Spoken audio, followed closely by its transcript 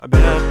I've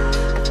been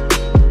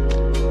up.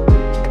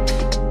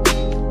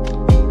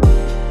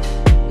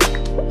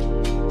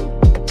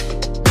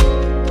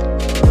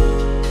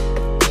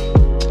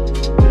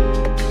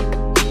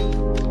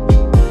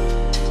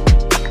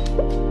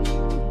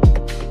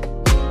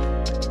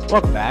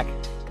 Welcome back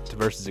to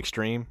Versus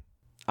Extreme.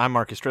 I'm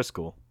Marcus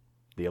Driscoll,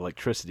 the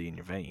electricity in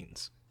your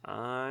veins.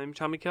 I'm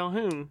Tommy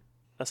Calhoun,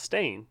 a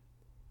stain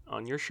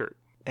on your shirt.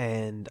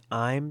 And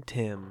I'm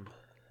Tim.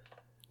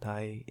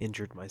 I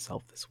injured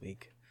myself this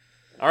week.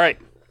 All right,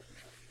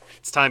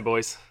 it's time,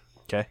 boys.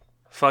 Okay.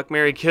 Fuck,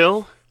 marry,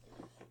 kill.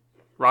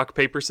 Rock,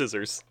 paper,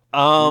 scissors.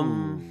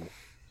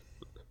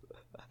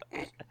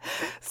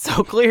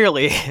 So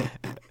clearly,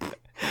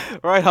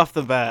 right off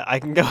the bat, I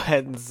can go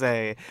ahead and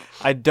say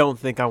I don't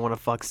think I want to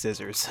fuck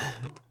scissors.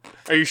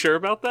 Are you sure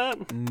about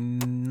that?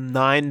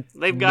 9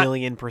 They've got-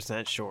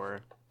 million%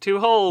 sure. 2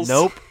 holes.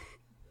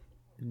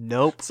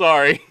 Nope.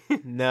 Sorry.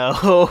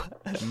 No.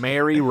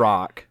 Marry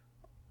rock.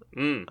 Oh.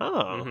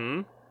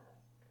 Mm-hmm.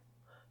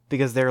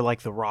 Because they're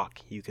like the rock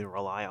you can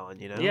rely on,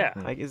 you know? Yeah.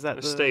 Like, is that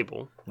They're the...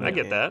 stable. I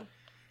get Yeah.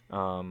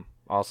 that.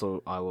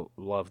 Also, I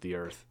love the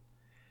earth.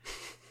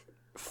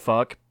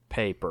 Fuck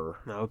paper.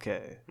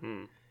 Okay.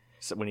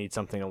 So we need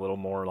something a little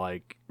more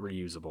like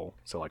reusable.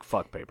 So like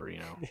fuck paper, you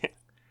know.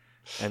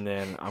 And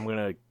then I'm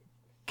gonna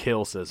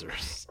kill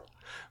scissors.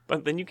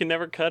 But then you can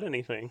never cut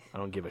anything. I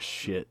don't give a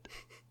shit.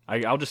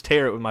 I'll just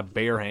tear it with my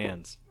bare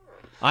hands.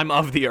 I'm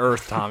of the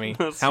earth, Tommy.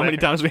 That's How many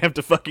fair. times do we have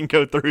to fucking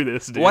go through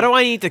this, dude? What do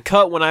I need to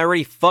cut when I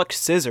already fucked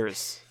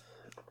scissors?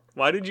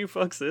 Why did you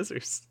fuck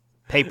scissors?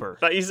 Paper.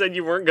 Thought you said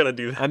you weren't gonna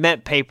do that. I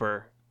meant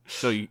paper.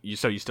 So you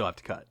still have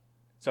to cut.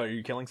 So are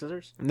you killing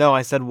scissors? No,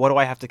 I said, what do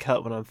I have to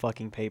cut when I'm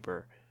fucking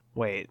paper?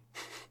 Wait.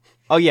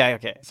 Oh, yeah,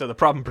 okay. So the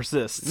problem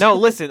persists. No,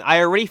 listen, I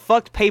already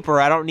fucked paper.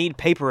 I don't need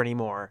paper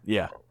anymore.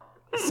 Yeah.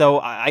 So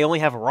I only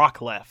have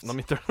rock left. Let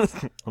me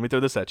throw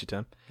this at you,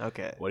 Tim.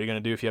 Okay. What are you gonna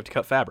do if you have to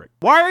cut fabric?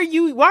 Why are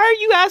you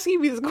asking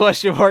me this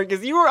question,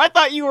 Marcus? I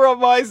thought you were on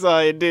my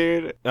side,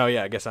 dude. Oh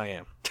yeah, I guess I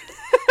am.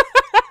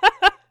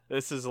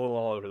 This is a little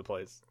all over the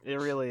place. It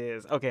really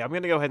is. Okay, I'm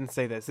gonna go ahead and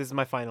say this. This is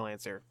my final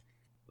answer.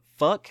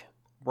 Fuck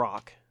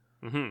rock.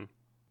 Mm-hmm.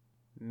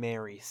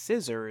 Marry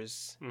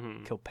scissors.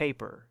 Mm-hmm. Kill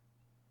paper.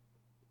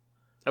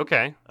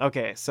 Okay.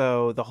 Okay,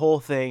 so the whole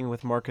thing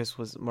with Marcus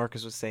was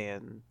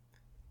saying,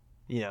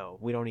 you know,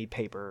 we don't need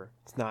paper.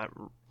 It's not.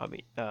 I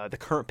mean, the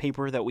current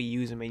paper that we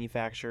use and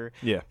manufacture,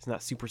 Yeah. it's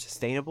not super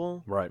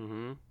sustainable. Right.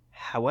 Mm-hmm.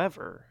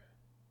 However,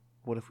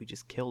 what if we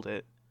just killed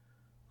it?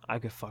 I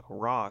could fuck a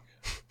rock.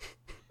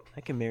 I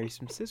can marry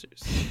some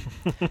scissors.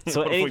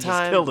 So What if we just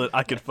anytime killed it,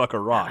 I could fuck a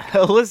rock.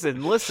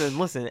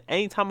 listen.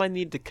 Anytime I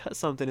need to cut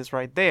something, it's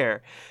right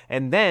there.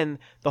 And then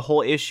the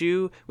whole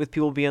issue with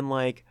people being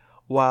like,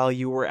 while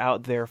you were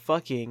out there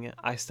fucking,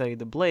 I studied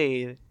the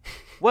blade.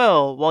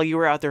 Well, while you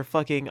were out there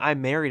fucking, I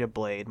married a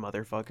blade,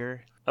 motherfucker.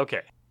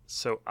 Okay.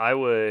 So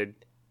I'm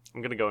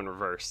gonna go in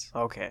reverse.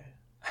 Okay.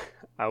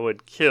 I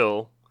would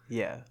kill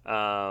Yeah.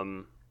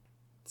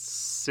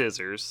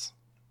 scissors.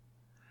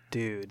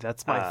 Dude,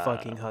 that's my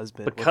fucking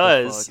husband. What the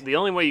Because fuck? the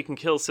only way you can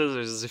kill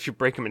scissors is if you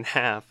break them in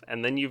half,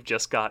 and then you've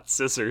just got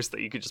scissors that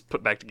you could just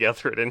put back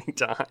together at any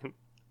time.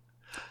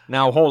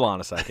 Now hold on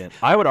a second.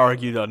 I would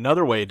argue that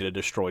another way to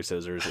destroy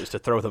scissors is to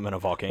throw them in a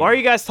volcano. Why are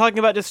you guys talking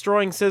about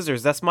destroying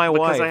scissors? That's my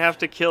wife. Because I have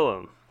to kill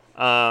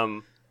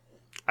them.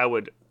 I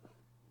would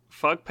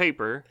fuck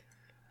paper.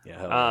 Yeah.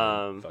 Hell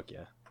yeah. Um, Fuck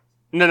yeah.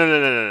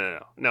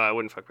 No, I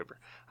wouldn't fuck paper.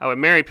 I would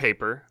marry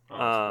paper.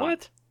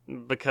 What?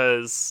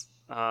 Because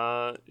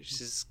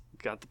she's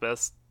got the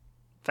best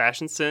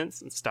fashion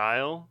sense and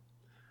style.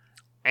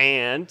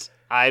 And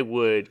I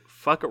would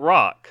fuck a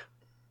rock.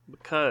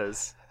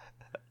 Because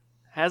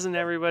hasn't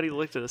everybody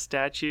looked at a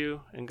statue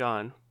and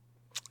gone,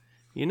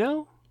 you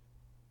know,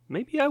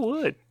 maybe I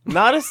would.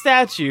 Not a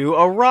statue,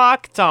 a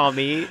rock,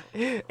 Tommy.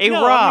 A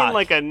No, rock. I mean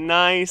like a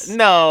nice,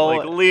 No.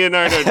 like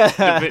Leonardo.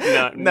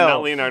 No, No.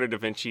 not Leonardo da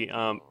Vinci.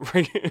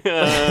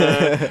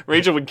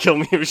 Rachel would kill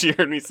me if she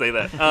heard me say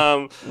that.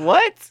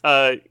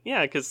 What?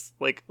 Yeah, because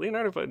like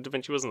Leonardo da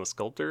Vinci wasn't a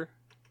sculptor.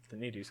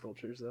 Didn't he do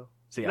sculptures though?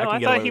 See, No, I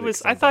get thought away he with was.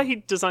 it 'cause I I'm thought dumb. he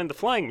designed the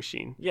flying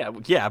machine. Yeah,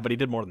 but he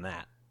did more than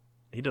that.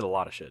 He did a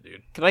lot of shit,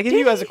 dude. Can I give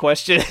you guys a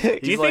question?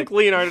 Do you think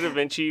Leonardo da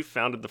Vinci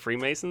founded the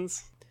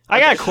Freemasons? I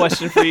got a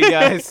question for you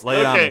guys. Lay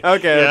it on me.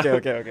 Okay.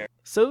 Okay.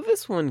 So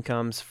this one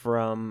comes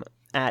from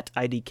at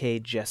IDK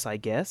Jess, I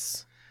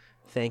guess.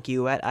 Thank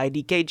you at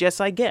IDK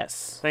Jess, I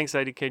guess. Thanks,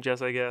 IDK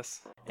Jess, I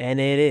guess. And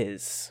it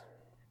is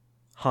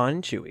Han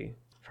and Chewie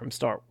from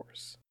Star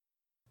Wars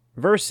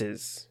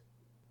versus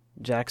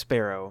Jack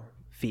Sparrow,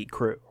 Feet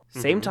Crew.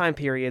 Same time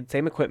period,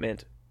 same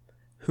equipment.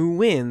 Who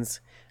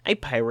wins a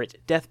pirate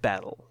death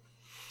battle?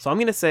 So I'm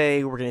going to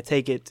say we're going to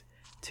take it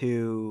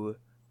to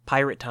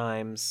pirate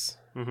times.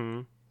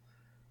 Mm-hmm.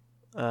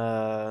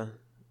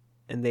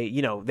 And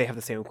they have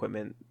the same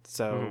equipment.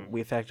 So we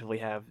effectively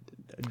have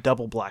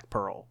double Black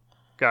Pearl.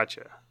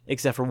 Gotcha.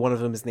 Except for one of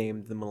them is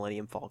named the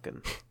Millennium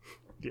Falcon.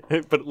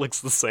 Yeah, but it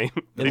looks the same.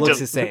 It looks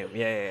the same.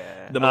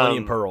 Yeah. The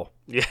Millennium Pearl.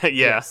 Yeah.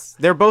 Yes.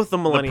 They're both the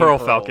The Millennium Pearl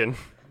Falcon.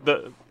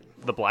 The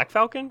Black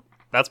Falcon?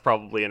 That's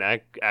probably an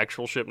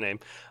actual ship name.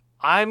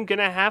 I'm going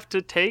to have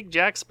to take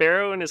Jack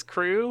Sparrow and his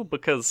crew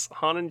because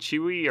Han and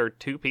Chewie are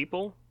 2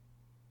 people.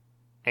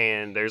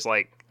 And there's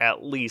like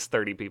at least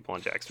 30 people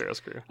on Jack Sparrow's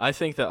crew. I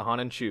think that Han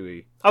and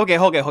Chewie. Okay,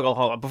 hold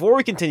on. Before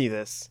we continue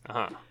this,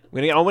 Uh-huh.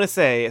 I want to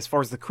say, as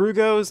far as the crew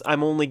goes,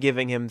 I'm only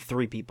giving him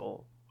 3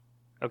 people.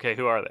 Okay,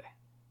 who are they?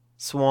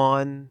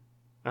 Swan,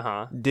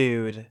 Uh-huh.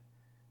 dude,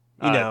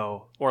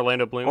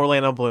 Orlando Bloom?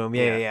 Orlando Bloom,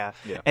 Yeah.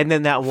 and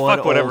then that one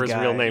Fuck whatever old his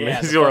guy. real name Yeah,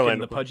 is. the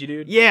Orlando Bloom. pudgy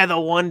dude. Yeah, the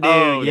one dude.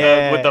 Oh,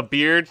 yeah, with the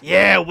beard?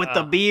 yeah, with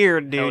the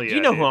beard, dude. Hell yeah,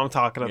 you know dude. who I'm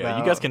talking Yeah, about.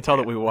 you guys can tell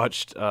that we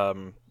watched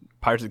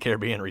Pirates of the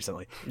Caribbean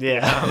recently.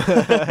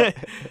 Yeah.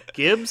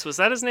 Gibbs? Was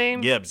that his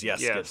name? Gibbs,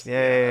 yes. Yes. Gibbs.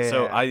 Yeah.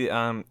 So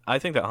I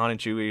think that Han and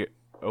Chewie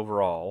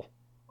overall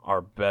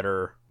are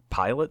better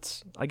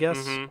pilots, I guess.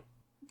 Mm-hmm.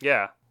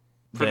 Yeah.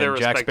 For Than their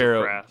Jack respective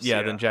Sparrow. crafts.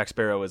 Yeah, than Jack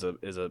Sparrow is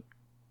a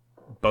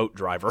boat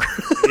driver.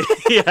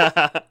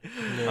 yeah.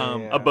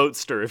 Um, A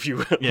boatster, if you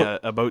will. yeah,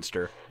 a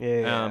boatster.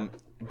 Yeah.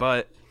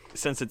 But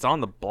since it's on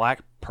the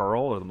Black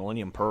Pearl or the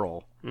Millennium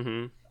Pearl,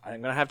 Mm-hmm.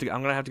 I'm gonna have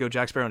to go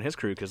Jack Sparrow and his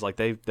crew because like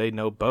they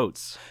know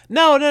boats.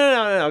 No.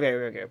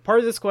 Okay. Part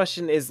of this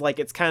question is like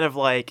it's kind of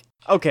like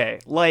okay,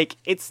 like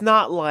it's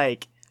not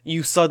like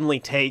you suddenly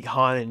take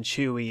Han and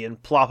Chewie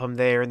and plop them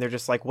there, and they're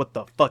just like, "What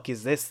the fuck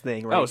is this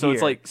thing?" Right So here?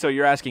 it's like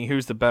you're asking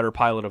who's the better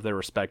pilot of their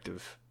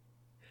respective.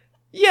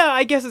 yeah,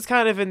 I guess it's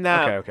kind of in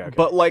that, Okay.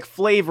 but like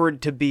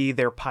flavored to be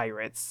their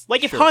pirates.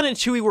 Like if Sure. Han and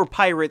Chewie were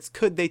pirates,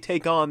 could they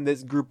take on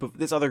this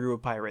other group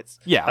of pirates?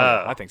 Yeah,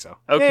 Oh. I think so.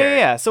 Okay.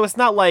 Yeah. So it's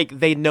not like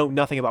they know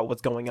nothing about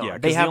what's going on. Yeah,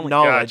 'cause they the have only-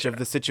 knowledge Gotcha. of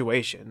the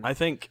situation. I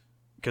think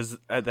because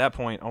at that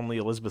point only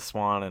Elizabeth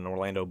Swann and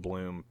Orlando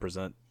Bloom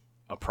present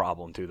a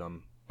problem to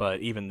them, but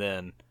even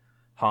then,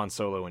 Han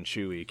Solo and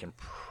Chewie can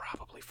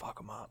probably fuck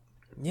them up.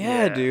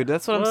 Yeah, Yeah. dude,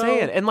 that's what I'm Well-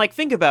 saying. And like,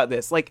 think about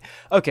this. Like,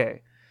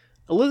 okay,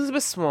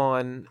 Elizabeth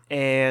Swann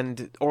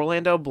and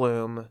Orlando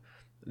Bloom,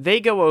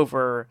 they go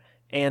over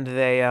and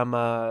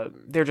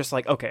they're just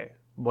like, okay,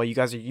 well, you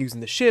guys are using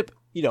the ship,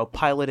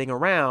 piloting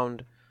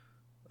around.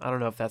 I don't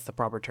know if that's the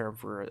proper term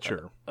for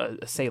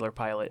a sailor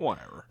pilot.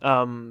 Whatever.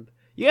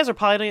 You guys are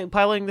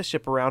piloting the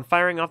ship around,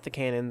 firing off the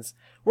cannons.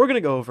 We're gonna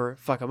go over,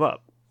 fuck them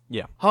up.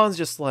 Yeah. Han's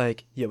just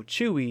like, yo,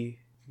 Chewie,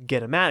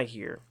 get him out of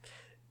here.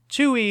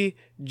 Chewie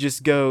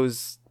just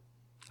goes,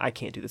 I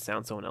can't do the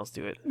sound, someone else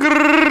do it.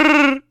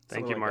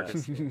 Thank you,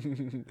 Marcus.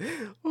 Did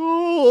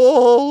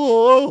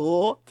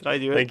I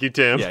do it? Thank you,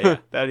 Tim. Yeah. Did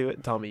I do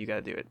it? Tommy, you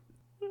gotta do it.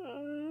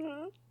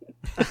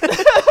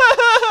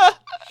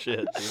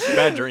 Shit. Dude.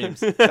 Bad dreams.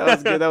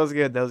 That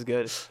was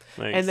good. Thanks.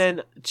 And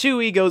then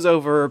Chewie goes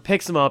over,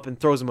 picks him up, and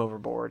throws him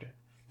overboard.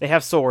 They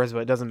have swords, but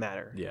it doesn't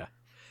matter. Yeah.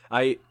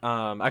 I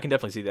can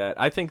definitely see that.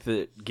 I think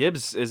that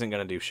Gibbs isn't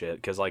going to do shit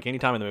because like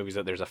anytime in the movies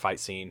that there's a fight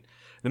scene,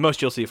 the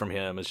most you'll see from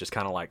him is just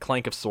kind of like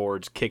clank of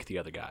swords, kick the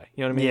other guy.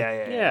 You know what I mean?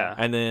 Yeah.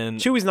 And then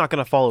Chewie's not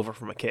gonna fall over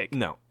from a kick.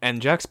 no,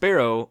 and Jack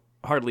Sparrow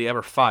hardly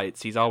ever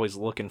fights. He's always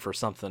looking for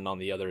something on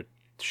the other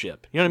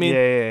ship. You know what I mean?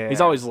 Yeah. He's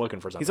always looking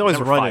for something. He's always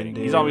never running, fighting.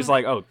 dude. He's always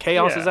like, oh,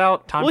 chaos Yeah. is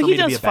out. Time Well, for he me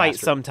to be does a fight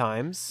bastard.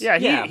 sometimes. Yeah,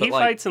 Yeah, but he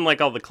like- fights in like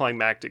all the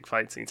climactic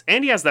fight scenes.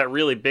 And he has that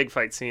really big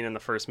fight scene in the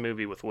first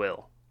movie with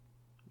Will.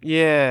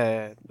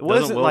 Yeah. Doesn't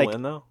Wasn't Will like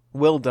win though?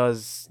 Will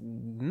does.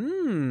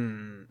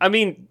 I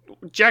mean,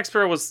 Jack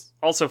Sparrow was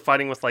also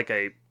fighting with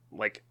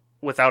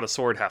without a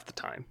sword half the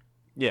time.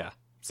 Yeah.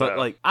 So- But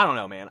like, I don't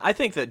know, man. I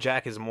think that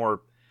Jack is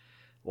more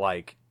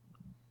like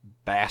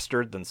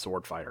bastard than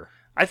sword fighter.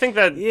 I think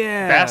that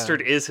Yeah.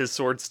 bastard is his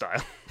sword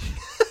style.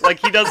 Like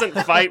he doesn't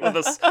fight with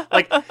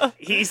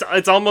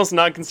it's almost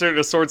not considered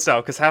a sword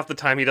style because half the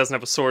time he doesn't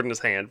have a sword in his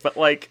hand. But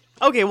like,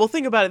 Okay, well,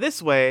 think about it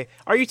this way.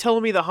 Are you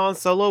telling me that Han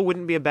Solo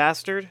wouldn't be a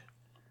bastard?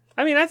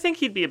 I mean, I think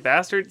he'd be a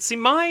bastard. See,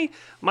 my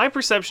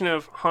perception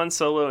of Han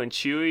Solo and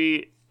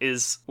Chewie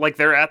is like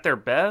they're at their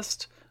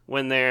best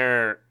when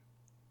they're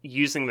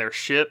using their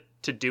ship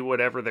to do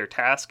whatever their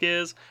task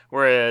is,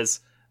 whereas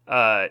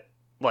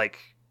like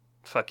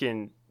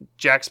fucking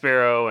Jack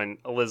Sparrow and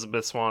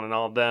Elizabeth Swann and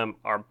all of them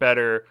are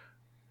better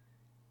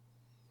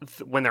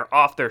when they're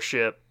off their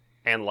ship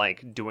and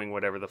like doing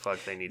whatever the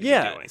fuck they need to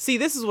be doing. See,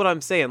 this is what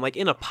I'm saying. Like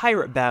in a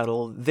pirate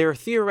battle, they're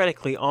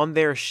theoretically on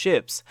their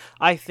ships.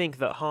 I think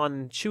that Han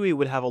and Chewie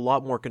would have a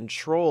lot more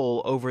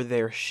control over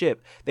their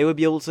ship. They would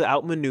be able to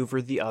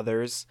outmaneuver the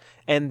others.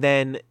 And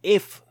then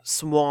if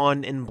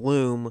Swan and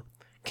Bloom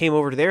came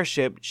over to their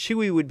ship,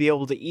 Chewie would be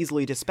able to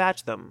easily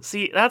dispatch them.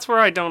 See, that's where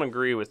I don't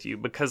agree with you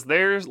because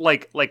there's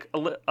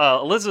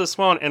Elizabeth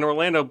Swann and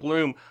Orlando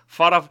Bloom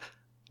fought off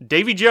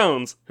Davy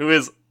Jones, who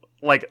is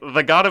like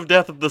the god of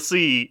death of the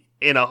sea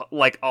in a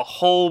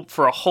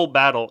whole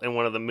battle in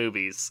one of the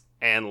movies,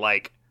 and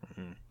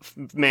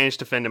managed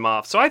to fend him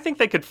off. So I think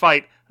they could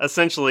fight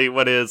essentially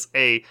what is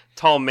a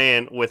tall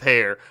man with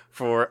hair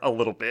for a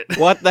little bit.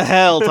 What the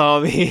hell,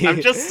 Tommy?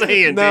 I'm just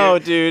saying, No,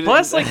 dude. dude.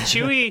 Plus, like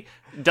Chewie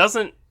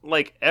doesn't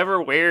ever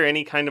wear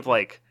any kind of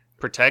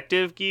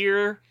protective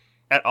gear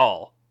at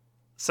all.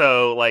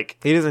 So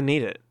He doesn't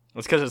need it.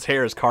 It's because his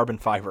hair is carbon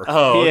fiber.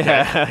 oh okay.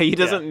 Yeah, he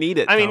doesn't need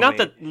it. I mean, Tommy.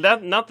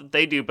 not that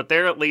they do, but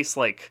they're at least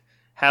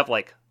have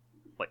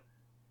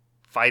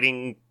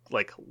fighting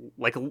like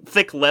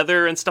thick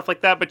leather and stuff like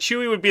that, but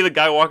Chewie would be the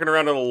guy walking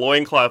around in a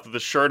loincloth with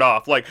his shirt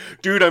off, like,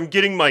 dude, I'm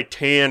getting my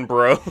tan,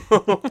 bro.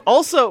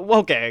 Also,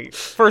 okay,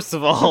 first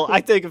of all, I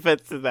take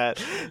offense to that.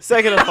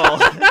 Second of all,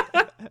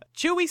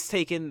 Chewie's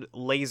taken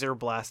laser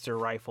blaster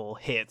rifle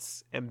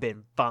hits and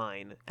been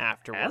fine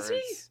afterwards. Has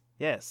he?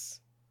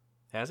 Yes.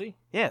 Has he?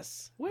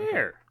 Yes.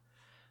 Where?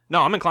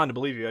 No, I'm inclined to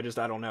believe you. I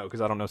don't know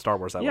because I don't know Star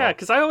Wars that Yeah, well.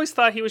 because I always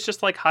thought he was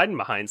just like hiding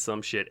behind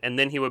some shit, and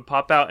then he would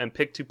pop out and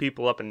pick two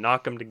people up and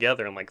knock them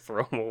together and like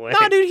throw them away.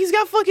 Nah, dude, he's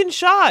got fucking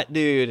shot,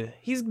 dude.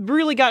 He's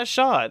really got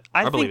shot.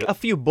 I believe think it. a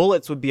few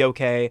bullets would be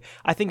okay.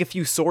 I think a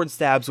few sword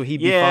stabs he'd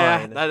be Yeah,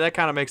 fine. that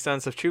kind of makes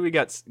sense. If Chewie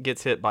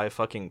gets hit by a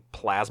fucking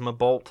plasma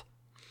bolt,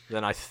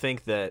 then I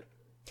think that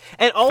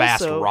And also,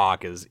 fast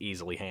rock is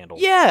easily handled.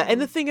 yeah, and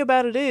the thing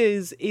about it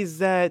is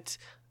that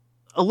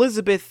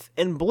Elizabeth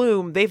and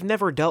Bloom, they've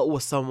never dealt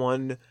with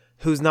someone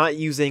who's not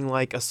using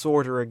like a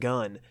sword or a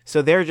gun.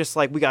 So they're just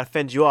like, we gotta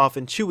fend you off,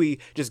 and Chewie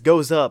just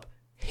goes up,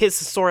 hits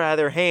the sword out of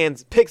their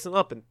hands, picks them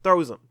up, and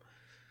throws them.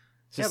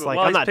 It's Yeah, just but like,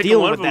 while I'm he's not picking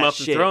dealing one with of them that up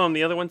shit. and throw him,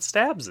 the other one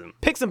stabs him.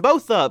 Picks them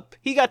both up.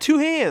 He got two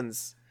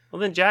hands.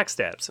 Well, then Jack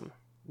stabs him.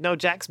 No,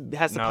 Jax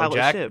has to No, pilot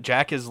Jack, ship.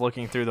 Jack is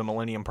looking through the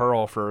Millennium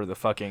Pearl for the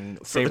fucking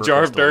saber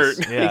jar of crystals.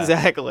 dirt. Yeah.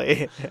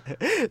 Exactly.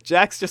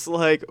 Jack's just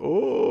like,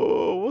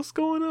 oh, what's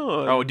going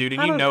on? Oh, dude,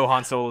 and I you don't- know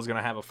Han Solo is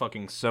gonna have a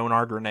fucking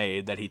sonar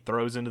grenade that he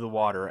throws into the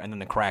water, and then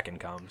the Kraken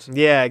comes,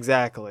 Yeah,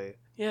 exactly.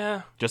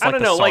 Yeah. just I like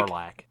don't the know, like,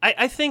 Sarlacc.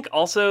 I think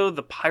also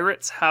the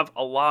pirates have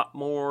a lot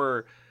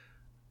more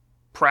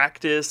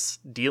practice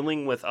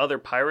dealing with other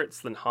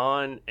pirates than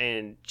Han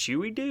and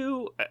Chewie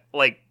do.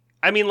 Like,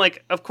 I mean,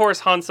 like, of course,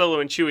 Han Solo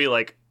and Chewie,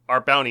 like,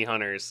 are bounty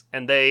hunters,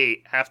 and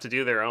they have to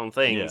do their own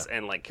things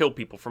and, like, kill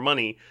people for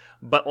money.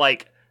 But,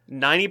 like,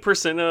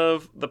 90%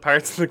 of the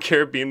Pirates of the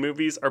Caribbean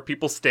movies are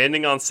people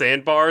standing on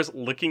sandbars,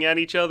 looking at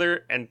each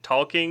other and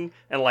talking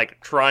and, like,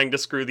 trying to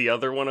screw the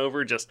other one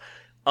over just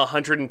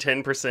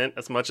 110%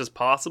 as much as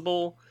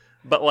possible.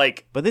 But,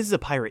 like, But this is a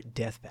pirate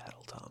death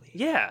battle, Tommy.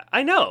 yeah,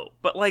 I know.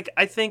 But, like,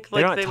 I think, like,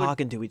 They're not they would...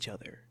 talking to each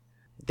other.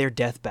 They're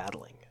death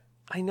battling.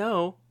 I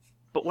know.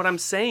 But what I'm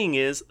saying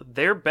is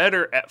they're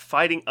better at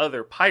fighting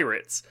other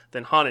pirates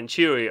than Han and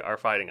Chewie are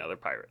fighting other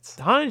pirates.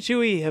 Han and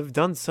Chewie have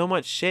done so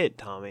much shit,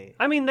 Tommy.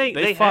 I mean,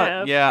 they fought,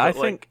 have. yeah, I but,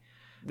 like, think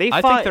They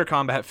I fought. think their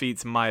combat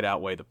feats might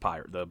outweigh the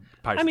Pirates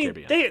I of the mean,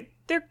 Caribbean.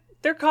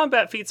 their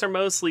combat feats are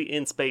mostly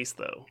in space,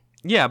 though.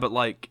 Yeah, but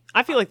like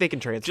I feel like they can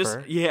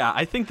transfer.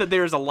 I think that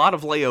there's a lot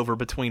of layover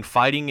between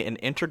fighting an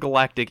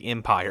intergalactic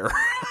empire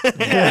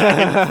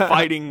and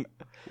fighting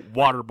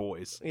water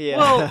boys. yeah.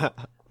 Well,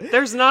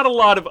 there's not a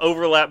lot of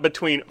overlap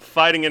between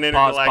fighting an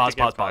intergalactic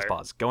empire.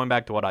 Pause. Going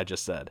back to what I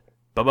just said.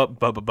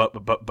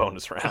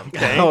 Bonus round.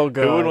 Okay. Oh, Who would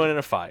God. win in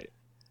a fight?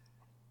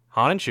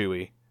 Han and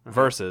Chewie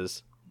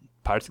versus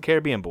Pirates of the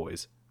Caribbean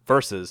boys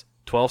versus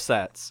 12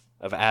 sets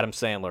of Adam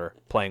Sandler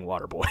playing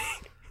Waterboy.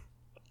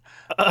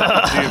 Dude,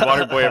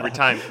 Waterboy every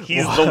time.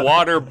 He's the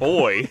water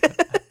boy.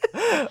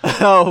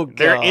 Oh, God.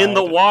 They're in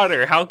the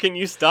water. How can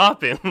you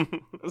stop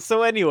him?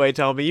 So anyway,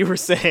 Tommy, you were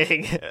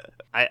saying.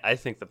 I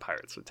think the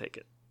pirates would take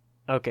it.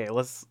 Okay,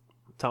 let's.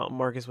 Tom,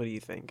 Marcus, what do you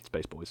think?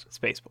 Space boys.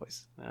 Space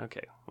Boys.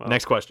 Okay. Well,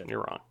 Next question. you're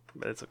wrong,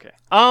 but it's okay.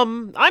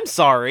 I'm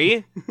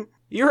sorry.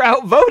 You're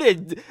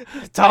outvoted,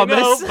 Thomas.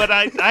 I know, but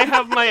I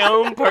have my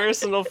own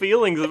personal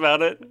feelings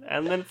about it,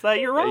 and then it's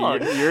that you're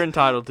wrong. You're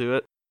entitled to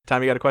it.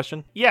 Tom, you got a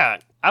question? Yeah,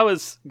 I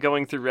was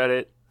going through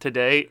Reddit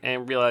today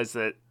and realized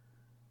that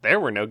there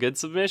were no good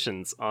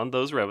submissions on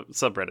those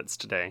subreddits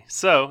today.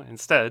 So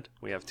instead,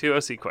 we have two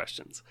OC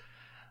questions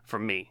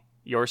from me,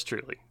 yours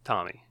truly,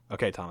 Tommy.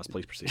 Okay, Thomas,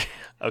 please proceed.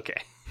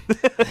 Okay.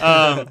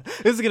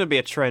 This is gonna be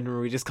a trend where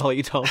we just call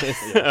you Thomas.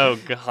 Oh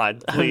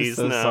God, please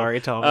I'm so no.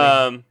 sorry, Tommy.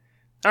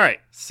 All right,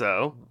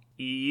 so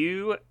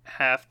you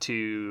have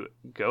to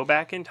go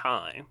back in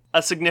time,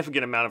 a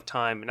significant amount of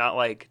time, not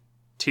like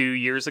 2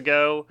 years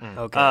ago.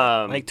 Okay,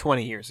 like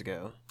 20 years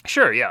ago.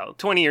 Sure, yeah,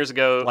 20 years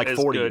ago, Like is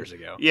 40 good. years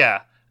ago.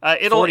 Yeah,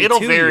 it'll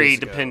 42 vary years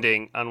ago.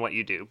 depending on what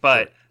you do,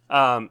 but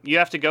you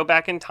have to go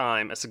back in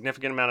time, a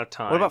significant amount of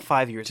time. What about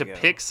 5 years to ago?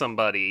 pick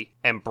somebody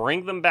and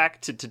bring them back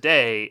to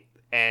today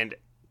and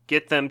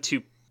get them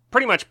to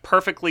pretty much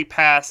perfectly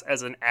pass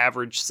as an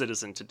average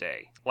citizen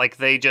today. Like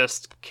they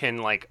just can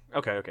like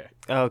Okay.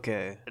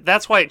 Okay.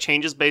 that's why it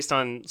changes based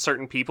on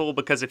certain people,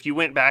 because if you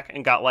went back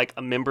and got like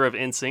a member of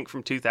NSYNC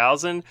from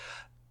 2000,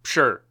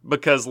 sure,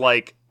 because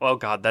like, oh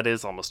God, that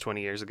is almost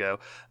 20 years ago.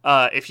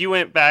 If you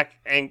went back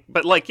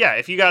but like, yeah,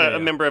 if you got a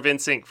member of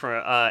NSYNC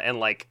from and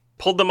like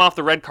pulled them off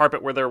the red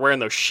carpet where they're wearing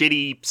those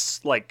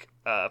shitty like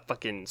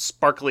fucking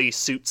sparkly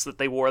suits that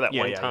they wore that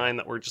one time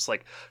that were just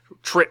like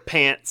trip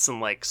pants and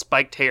like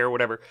spiked hair or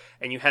whatever,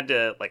 and you had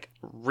to like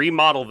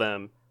remodel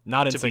them.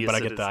 Not in To sync, be but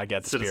a I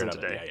get the citizen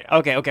spirit of it. today.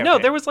 Yeah. Okay. No,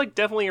 there was like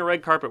definitely a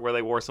red carpet where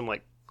they wore some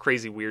like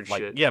crazy weird Like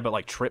shit. yeah, but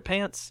like trip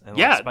pants. And, like,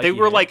 Yeah, spiky they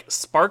were hair. like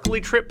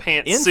sparkly trip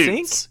pants In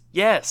suits. sync?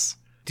 Yes,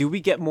 Do we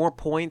get more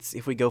points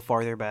if we go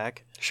farther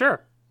back?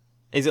 sure.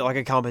 Is it like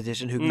a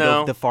competition who can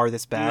No. go the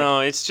farthest back?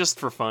 No, it's just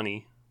for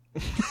funny.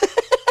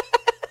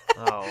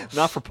 Oh.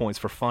 Not for points,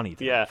 for funny.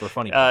 Yeah, for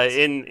funny. Points.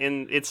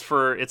 it's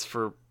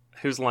for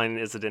whose line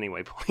is it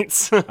anyway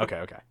points. Okay.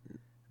 Okay.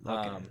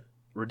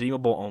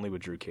 Redeemable only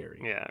with Drew Carey.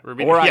 Yeah, Or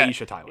yeah.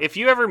 Aisha Tyler. If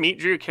you ever meet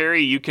Drew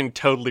Carey, you can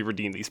totally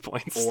redeem these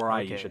points. Or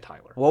Okay. Aisha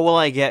Tyler. What will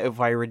I get if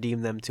I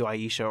redeem them to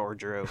Aisha or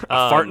Drew?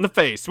 A fart in the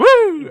face.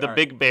 Woo! The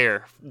big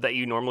bear that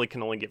you normally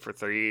can only get for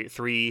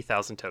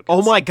 3,000 tokens.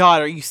 Oh my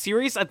god, are you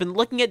serious? I've been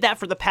looking at that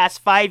for the past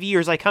 5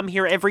 years. I come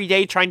here every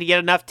day trying to get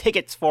enough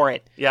tickets for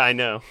it. Yeah, I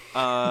know.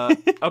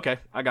 Okay,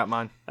 I got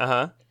mine. Uh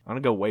huh. I'm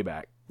gonna go way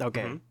back.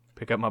 Okay.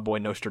 Pick up my boy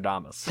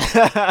Nostradamus.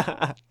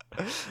 Uh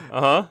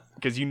huh.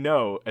 Because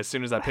as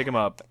soon as I pick him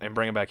up and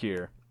bring him back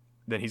here,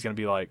 then he's gonna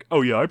be like,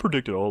 "Oh yeah, I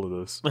predicted all of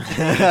this." And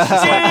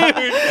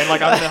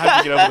like I'm gonna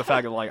have to get over the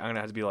fact that like I'm gonna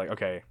have to be like,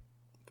 okay,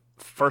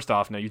 first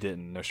off, no, you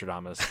didn't,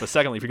 Nostradamus. But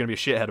secondly, if you're gonna be a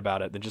shithead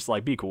about it, then just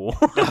like be cool.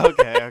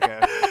 Okay.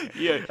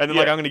 Yeah. And then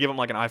like I'm gonna give him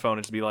like an iPhone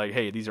and just be like,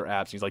 "Hey, these are apps."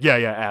 And he's like, "Yeah,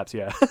 apps,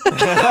 yeah."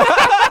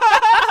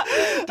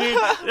 Dude,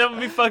 that would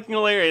be fucking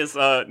hilarious.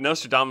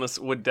 Nostradamus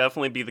would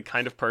definitely be the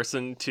kind of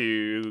person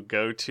to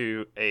go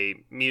to a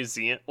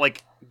museum,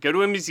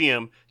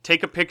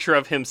 take a picture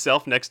of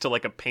himself next to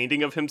like a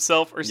painting of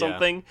himself or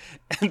something,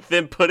 and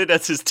then put it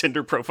as his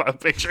Tinder profile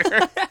picture.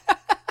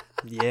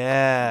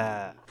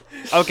 Yeah.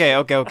 Okay.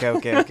 I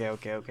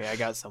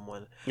got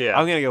someone. Yeah.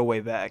 I'm gonna go way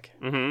back.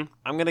 Mm-hmm.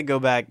 I'm gonna go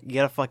back,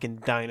 get a fucking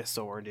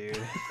dinosaur, dude.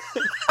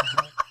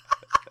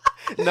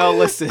 No,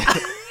 listen.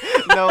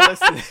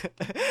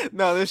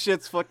 No, this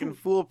shit's fucking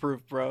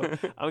foolproof, bro.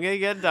 I'm gonna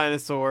get a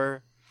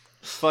dinosaur,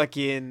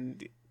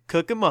 fucking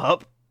cook him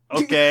up,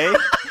 okay?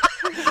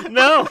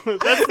 No,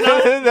 that's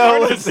not.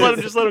 No, just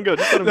let him go.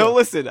 No,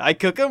 listen, I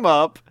cook him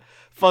up,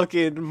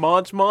 fucking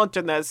munch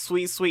on that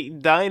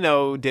sweet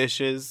dino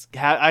dishes.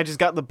 I just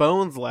got the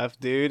bones left,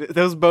 dude.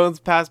 Those bones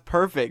pass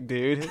perfect,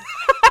 dude.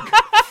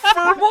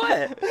 For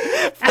what?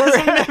 As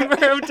a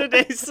member of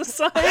today's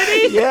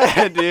society?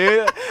 Yeah,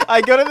 dude.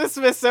 I go to the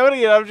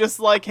Smithsonian, I'm just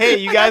like, hey,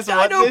 you guys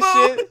want dino this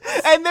bones.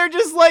 shit? And they're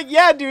just like,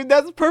 yeah, dude,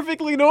 that's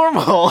perfectly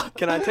normal.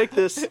 Can I take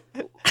this?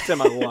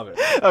 Tim, I love it.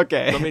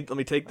 Okay. Let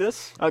me take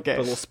this. Okay. Put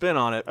a little spin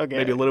on it. Okay.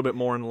 Maybe a little bit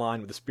more in line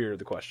with the spirit of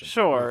the question.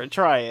 Sure,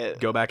 try it.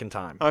 Go back in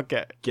time.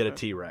 Okay. Get a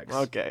T-Rex.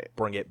 Okay.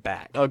 Bring it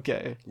back.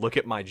 Okay. Look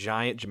at my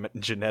giant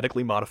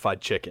genetically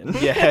modified chicken.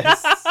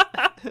 Yes.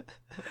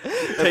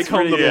 Take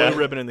home the pretty good. blue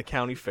ribbon in the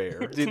county fair.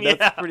 Dude, that's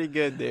Yeah. pretty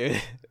good,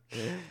 dude.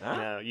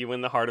 No, you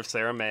win the heart of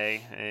Sarah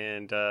May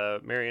and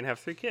marry and have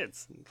 3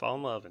 kids, and fall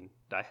in love and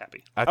die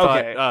happy. I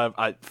thought,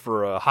 Okay.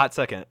 for a hot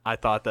second, I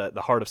thought that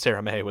the heart of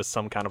Sarah May was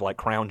some kind of like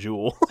crown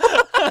jewel.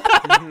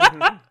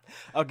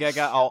 Okay,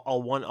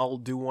 I'll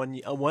do one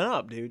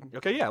up, dude.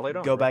 Okay, yeah, later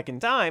on. Go back in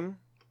time.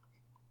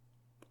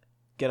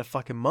 Get a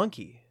fucking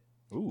monkey.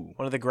 Ooh,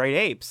 One of the great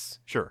apes.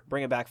 sure.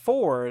 Bring it back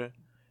forward.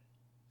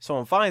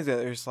 Someone finds it,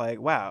 they're just like,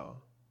 wow.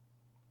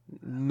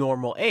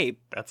 Normal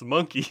ape. That's a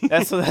monkey.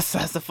 That's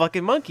a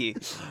fucking monkey.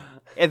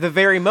 At the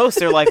very most,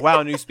 they're like,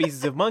 wow, new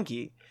species of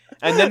monkey.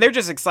 And then they're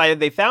just excited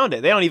they found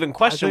it. They don't even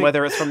question think-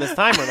 whether it's from this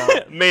time or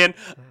not. Man,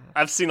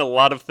 I've seen a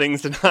lot of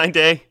things in my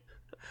day,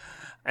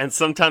 and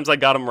sometimes I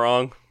got them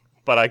wrong,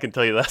 but I can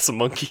tell you that's a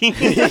monkey.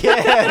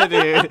 Yeah,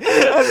 dude.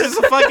 That's just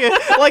a fucking,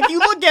 like, you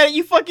look at it,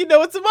 you fucking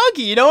know it's a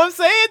monkey. You know what I'm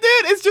saying,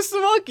 dude? It's just a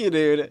monkey,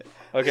 dude.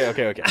 Okay.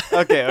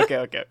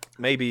 Okay.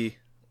 Maybe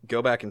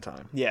go back in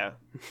time Yeah.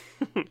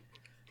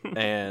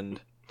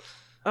 and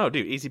oh,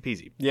 dude, easy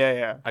peasy.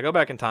 Yeah. I go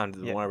back in time to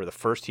Yeah. whenever the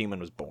first human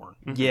was born,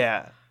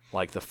 Yeah.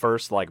 like the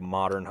first like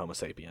modern Homo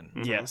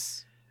sapien,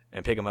 Yes.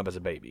 and pick him up as a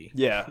baby,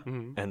 Yeah.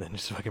 and then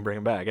just fucking bring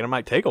him back. And it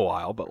might take a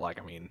while, but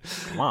like, I mean,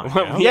 come on. you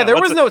Well, know? Yeah, there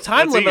what's was a- no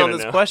time what's he limit on gonna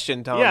this know?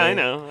 question, Tom. Yeah, I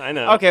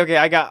know. Okay,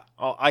 I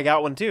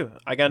got one too.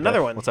 I got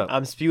another one. what's up?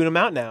 I'm spewing them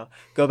out now.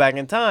 Go back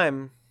in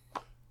time,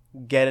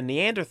 get a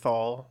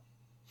Neanderthal,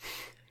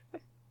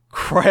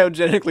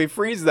 cryogenically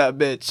freeze that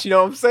bitch. You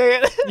know what I'm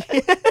saying?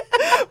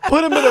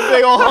 Put him in a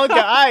big old hunk of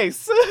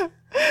ice.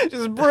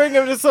 Just bring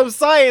him to some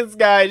science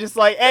guy. Just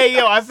like, hey,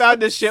 yo, I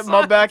found this shit in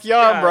my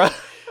backyard, bro.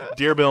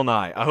 Dear Bill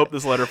Nye, I hope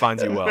this letter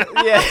finds you well.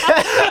 Yeah.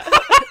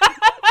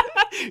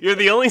 You're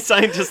the only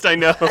scientist I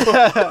know.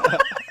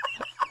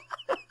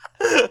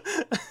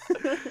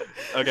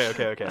 Okay.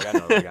 I got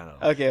another.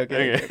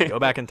 Okay. Go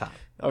back in time.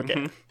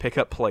 Okay. Pick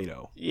up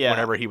Plato. Yeah.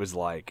 Whenever he was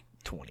like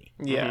 20.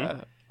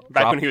 Yeah.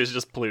 Back Drop- when he was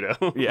just Pluto.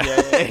 Yeah.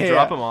 Yeah.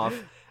 Drop him off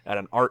at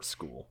an art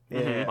school.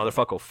 Yeah.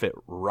 Motherfucker will fit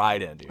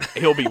right in, dude.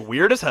 He'll be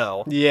weird as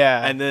hell.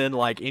 Yeah. And then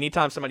like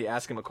anytime somebody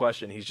asks him a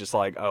question, he's just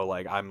like, oh,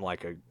 like I'm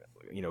like a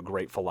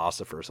great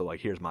philosopher, so like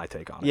here's my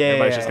take on it. Yeah,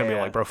 Everybody's yeah, just gonna yeah.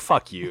 be like, bro,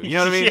 fuck you. You know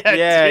what I mean?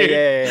 Yeah, dude.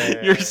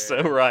 Yeah. You're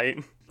so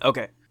right.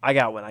 Okay. I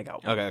got one.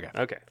 Okay.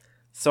 Okay.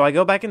 So I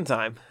go back in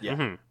time, Yeah.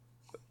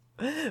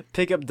 Mhm.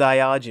 pick up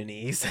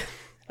Diogenes,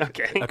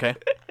 Okay. Okay.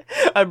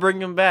 I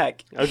bring him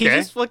back. He Okay.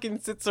 just fucking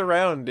sits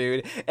around,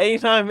 dude.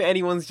 Anytime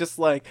anyone's just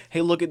like,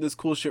 hey, look at this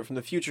cool shit from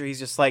the future, he's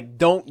just like,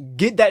 don't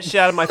get that shit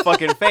out of my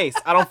fucking face.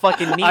 I don't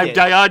fucking need I'm it.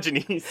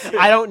 Diogenes.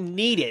 I don't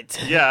need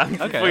it. Yeah, I'm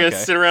Okay, gonna okay.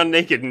 sit around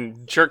naked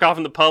and jerk off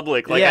in the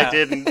public like Yeah. I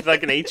did in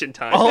like an ancient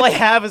time. All I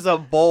have is a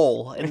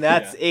bowl, and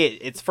that's it.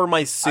 It's for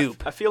my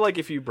soup. I feel like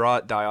if you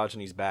brought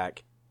Diogenes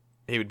back,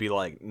 he would be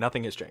like,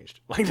 nothing has changed.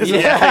 Like this is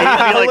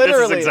yeah, he'd be like, this is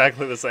Literally.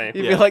 exactly the same.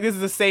 You'd Yeah. be like, this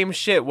is the same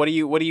shit. What do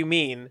you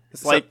mean?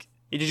 It's So- like,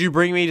 did you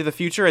bring me to the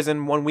future as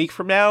in 1 week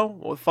from now?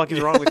 What the fuck is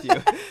wrong with you?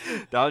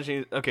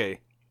 Diogenes. Okay,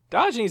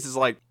 Diogenes is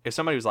like if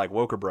somebody was like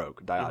woke or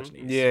broke.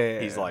 Diogenes. Yeah.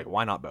 He's like,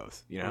 why not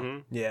both? You know.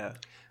 Mhm. Yeah.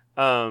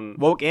 Um,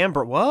 Woke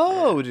Amber.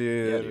 Whoa,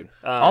 dude. Yeah, dude.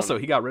 um, Also,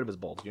 he got rid of his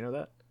bowl. Do you know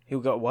that? He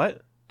got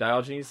what?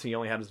 Diogenes, he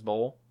only had his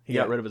bowl. He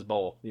Yeah. got rid of his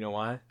bowl. You know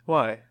why?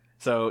 Why?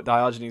 So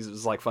Diogenes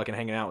was like fucking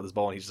hanging out with his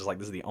bowl, and he's just like,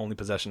 "This is the only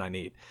possession I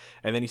need."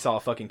 And then he saw a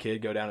fucking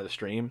kid go down to the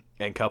stream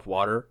and cup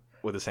water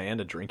with his hand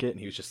to drink it, and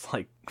he was just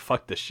like,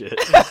 "Fuck this shit."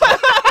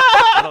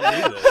 I don't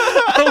need this.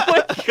 oh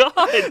my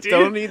god, dude.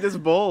 Don't need this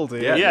bowl,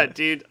 dude. yeah,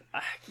 dude.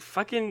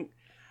 Fucking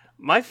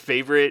my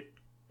favorite.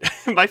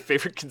 My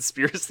favorite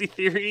conspiracy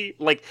theory,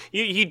 like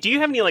you do you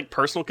have any like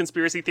personal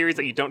conspiracy theories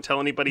that you don't tell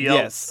anybody else,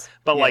 Yes.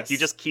 but like Yes. you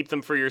just keep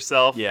them for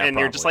yourself, Yeah, and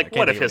you're just probably. like, I can't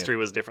what if think of history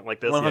was different like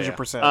this?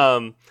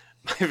 100%.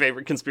 My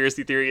favorite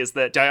conspiracy theory is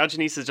that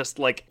Diogenes is just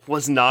like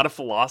was not a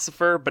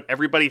philosopher, but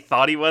everybody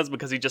thought he was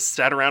because he just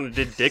sat around and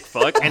did dick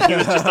fuck, and he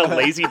was just a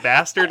lazy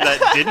bastard that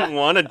didn't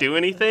want to do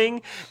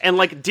anything and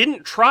like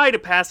didn't try to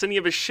pass any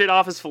of his shit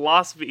off as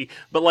philosophy,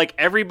 but like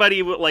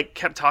everybody like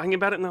kept talking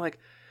about it, and they're like,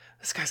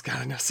 this guy's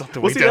gotta know something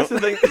Well, we see, don't.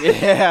 that's the thing.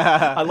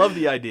 Yeah. I love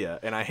the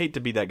idea, and I hate to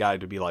be that guy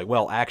to be like,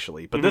 well,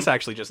 actually, but this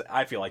actually just,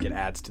 I feel like it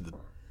adds to the.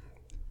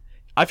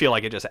 I feel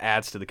like it just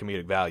adds to the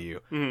comedic value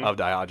of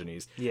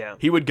Diogenes. Yeah.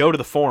 He would go to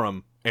the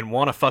forum and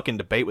want to fucking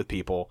debate with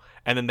people,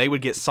 and then they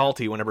would get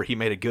salty whenever he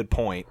made a good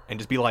point, and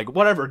just be like,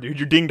 "Whatever, dude,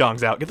 your ding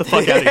dong's out. Get the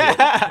fuck out of here."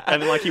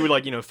 And then like he would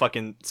like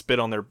fucking spit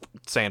on their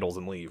sandals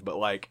and leave. But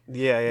like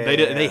Yeah.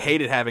 they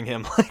hated having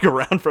him like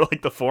around for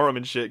like the forum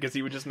and shit because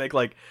he would just make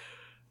like.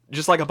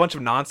 Just like a bunch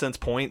of nonsense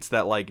points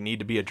that like need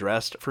to be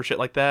addressed for shit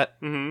like that,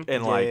 and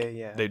like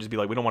yeah. they'd just be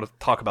like, "We don't want to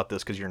talk about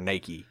this because you're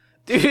naked."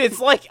 Dude, it's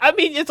like, I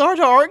mean, it's hard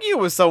to argue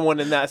with someone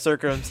in that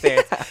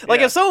circumstance.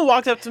 Like, if someone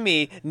walked up to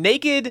me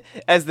naked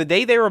as the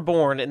day they were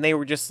born and they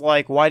were just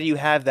like, why do you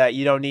have that?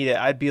 You don't need it.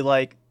 I'd be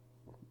like,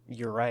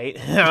 you're right.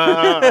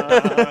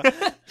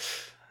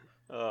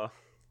 Well,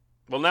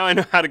 now I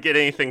know how to get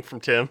anything from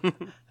Tim.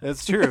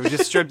 That's true.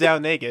 Just strip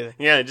down naked.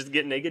 Yeah, just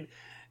get naked.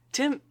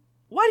 Tim,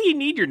 why do you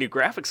need your new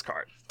graphics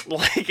card?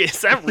 Like,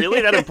 is that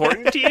really that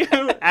important to you?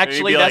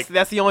 Actually, And you'd be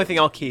that's the only thing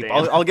I'll keep.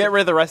 Damn. I'll get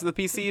rid of the rest of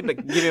the PC, but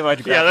give me my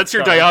graphics yeah, that's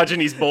your card.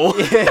 Diogenes bowl. For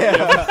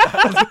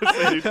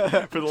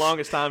the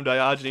longest time,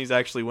 Diogenes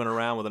actually went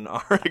around with an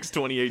RX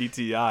 2080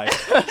 Ti.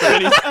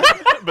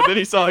 But then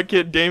he saw a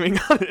kid gaming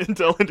on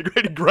Intel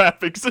integrated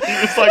graphics, and he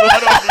was like, "Why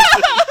do I need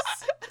this?"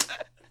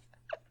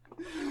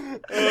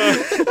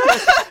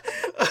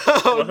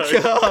 Oh,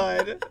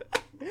 God.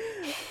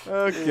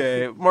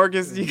 Okay,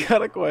 Marcus, you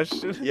got a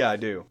question? Yeah, I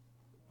do.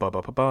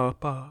 Do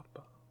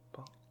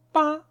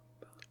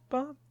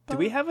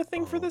we have a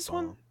thing for this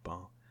one?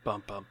 Bum,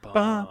 bum,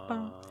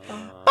 bum.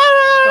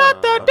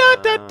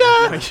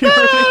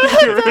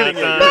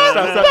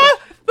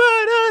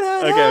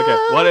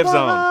 Okay. What if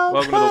zone?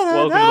 Welcome to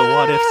the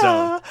what if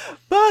zone.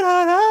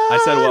 I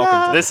said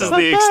welcome to This is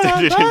the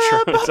extended intro.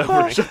 It's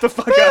over. Shut the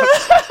fuck up.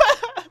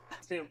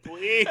 Tim,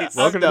 please.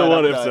 Welcome to done, the what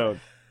I'm if done. zone.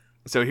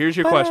 So here's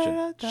your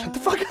question. Shut the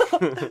fuck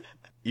up.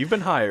 You've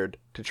been hired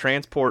to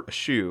transport a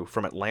shoe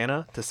from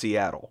Atlanta to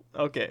Seattle.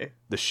 Okay.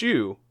 The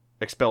shoe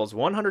expels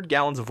 100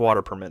 gallons of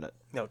water per minute,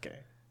 Okay.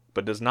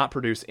 but does not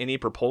produce any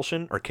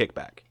propulsion or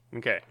kickback.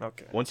 Okay.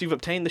 Okay. Once you've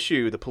obtained the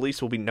shoe, the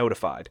police will be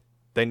notified.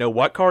 They know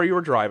what car you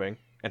were driving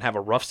and have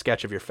a rough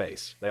sketch of your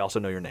face. They also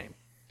know your name.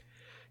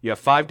 You have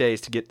 5 days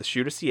to get the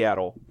shoe to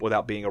Seattle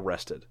without being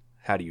arrested.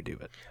 How do you do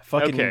it?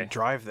 Fucking Okay.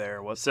 drive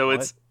there. What? So what?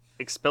 it's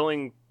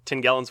expelling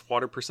 10 gallons of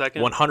water per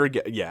second? 100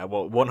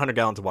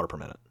 gallons of water per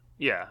minute.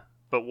 Yeah,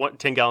 but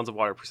 10 gallons of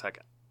water per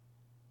second.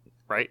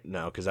 Right?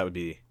 No, because that would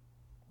be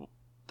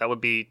That would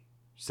be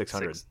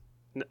 600. six-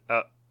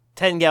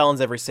 10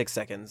 gallons every 6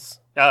 seconds.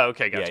 Oh,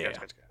 okay, gotcha, Yeah,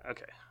 gotcha.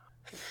 Okay.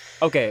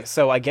 Okay,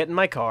 so I get in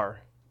my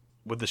car.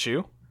 With the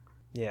shoe?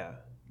 Yeah.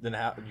 Then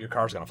your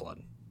car's going to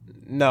flood.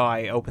 No,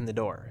 I open the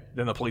door.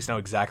 Then the police know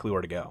exactly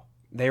where to go.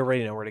 They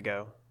already know where to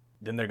go.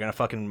 Then they're going to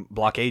fucking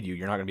blockade you.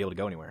 You're not going to be able to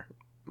go anywhere.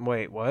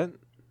 Wait, what?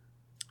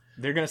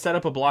 They're going to set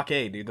up a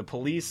blockade, dude. The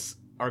police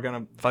are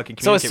going to fucking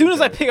So as communicate soon with as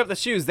each I other. pick up the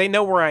shoes, they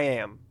know where I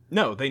am.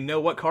 No, they know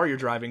what car you're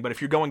driving, but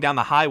if you're going down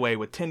the highway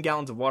with 10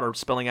 gallons of water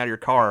spilling out of your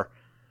car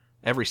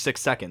every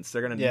 6 seconds,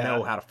 they're going to Yeah.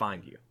 know how to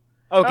find you.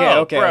 Okay, Oh,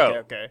 okay, bro.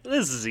 okay.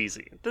 This is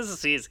easy. This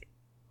is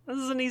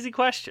an easy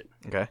question.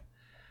 Okay?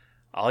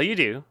 All you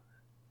do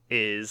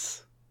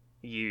is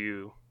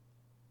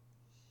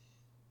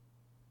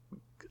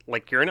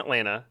you're in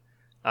Atlanta,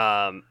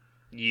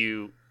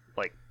 you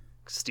like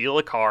steal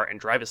a car and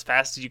drive as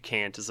fast as you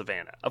can to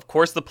Savannah. Of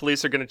course the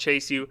police are going to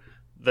chase you,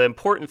 the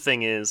important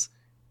thing is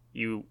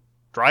you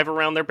drive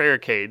around their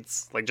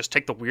barricades, like just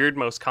take the weird,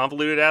 most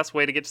convoluted ass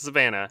way to get to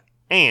Savannah,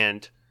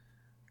 and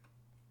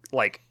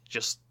like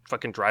just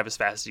fucking drive as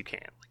fast as you can.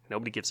 Like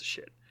nobody gives a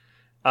shit.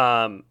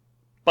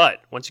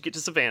 But once you get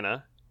to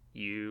Savannah,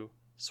 you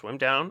swim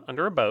down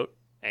under a boat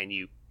and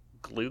you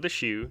glue the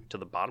shoe to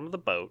the bottom of the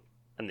boat,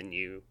 and then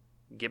you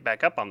get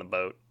back up on the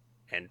boat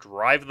and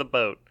drive the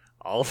boat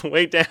all the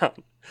way down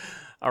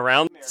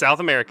around South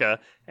America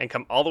and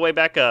come all the way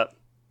back up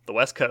the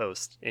West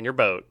Coast in your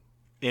boat.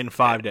 In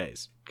 5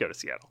 days. Go to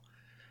Seattle.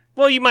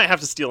 Well, you might have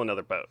to steal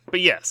another boat, but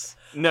yes.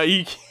 No,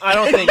 you I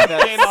don't think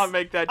that's... cannot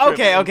make that trip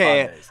Okay, in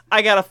okay. 5 days.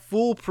 I got a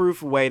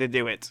foolproof way to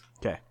do it.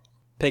 Okay.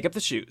 Pick up the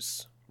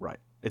shoes. Right.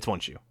 It's one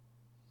shoe.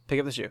 Pick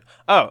up the shoe.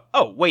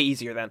 Oh, way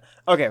easier then.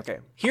 Okay.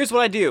 Here's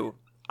what I do.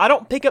 I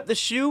don't pick up the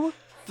shoe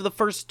for the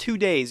first 2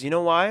 days. You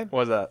know why? What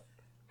was that?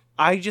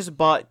 I just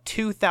bought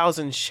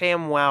 2,000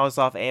 ShamWows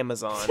off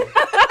Amazon.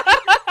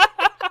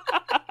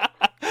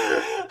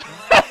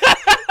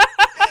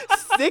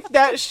 Stick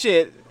that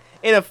shit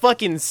in a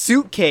fucking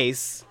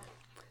suitcase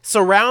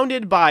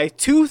surrounded by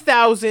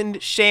 2,000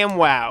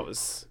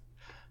 ShamWows.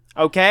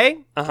 Okay?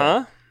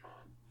 Uh-huh.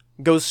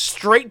 Go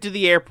straight to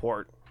the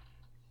airport.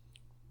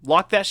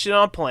 Lock that shit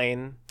on a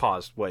plane.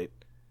 Pause. Wait.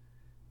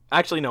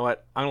 Actually, you know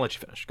what? I'm going to let you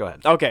finish. Go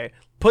ahead. Okay.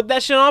 Put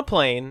that shit on a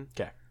plane.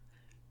 Okay.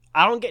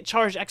 I don't get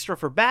charged extra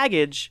for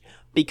baggage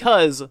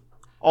because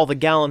all the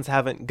gallons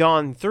haven't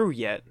gone through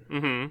yet.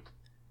 Mm-hmm.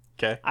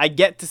 Okay. I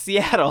get to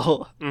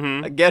Seattle.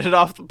 Mm-hmm. I get it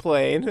off the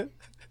plane.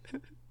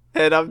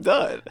 And I'm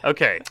done.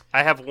 Okay.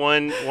 I have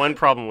one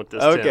problem with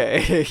this, Tim.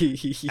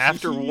 Okay.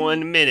 After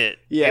 1 minute,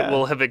 Yeah. it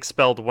will have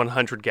expelled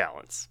 100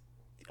 gallons.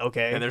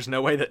 Okay. And there's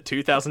no way that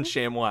 2,000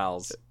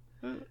 ShamWows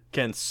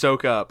can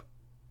soak up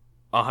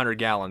 100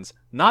 gallons.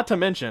 Not to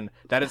mention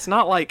that it's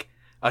not like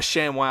a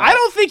ShamWow. I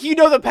don't think you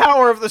know the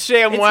power of the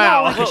ShamWow. It's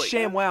not like a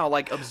ShamWow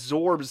like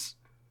absorbs,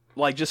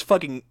 like just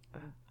fucking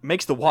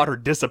makes the water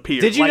disappear.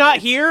 Did you Like, not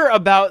it's- hear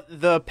about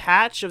the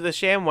patch of the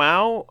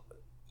ShamWow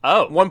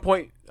Oh.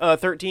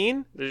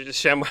 1.13? The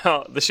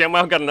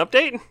ShamWow got an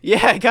update?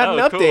 Yeah, it got Oh,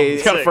 an cool. update.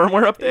 It's got a Sick.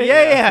 firmware update?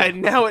 Yeah.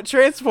 Now it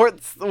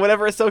transports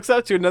whatever it soaks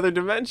up to another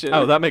dimension.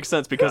 Oh, that makes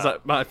sense because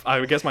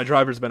I guess my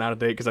driver's been out of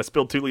date because I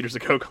spilled 2 liters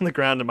of Coke on the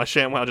ground and my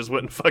ShamWow just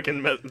wouldn't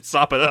fucking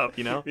sop it up,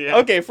 you know? Yeah.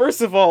 Okay,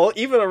 first of all,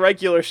 even a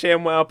regular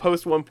ShamWow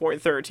post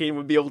 1.13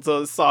 would be able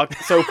to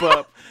soap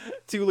up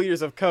 2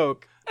 liters of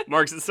Coke.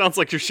 Marks, it sounds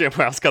like your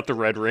ShamWow's got the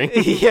red ring.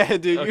 Yeah,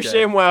 dude, your Okay.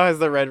 ShamWow has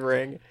the red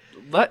ring.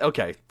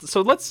 Okay, so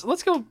let's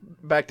go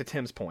back to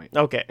Tim's point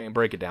Okay. and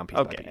break it down piece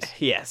by Okay. piece.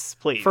 Yes,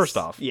 please. First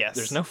off, yes.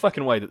 there's no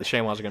fucking way that the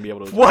ShamWows are going to be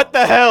able to... What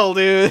the hell,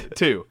 dude?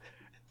 2,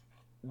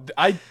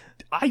 I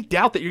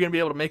doubt that you're going to be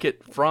able to make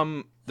it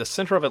from the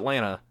center of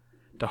Atlanta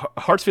to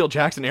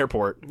Hartsfield-Jackson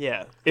Airport.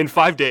 Yeah. In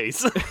 5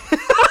 days.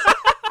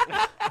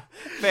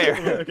 Fair.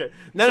 Okay.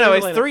 No,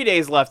 it's 3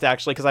 days left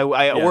actually because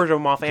I ordered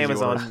them off 'Cause you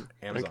Amazon. order-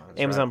 Amazon.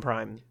 Amazon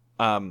Prime.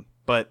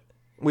 But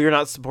We are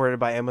not supported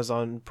by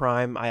Amazon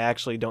Prime. I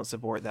actually don't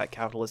support that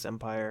capitalist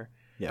empire.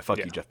 yeah, fuck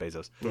Yeah. you, Jeff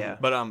Bezos. Yeah.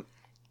 But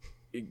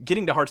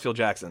getting to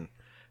Hartsfield-Jackson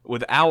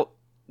without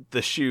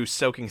the shoe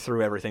soaking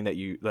through everything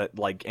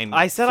and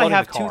I said I flooding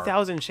have the car.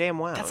 2,000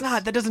 ShamWows.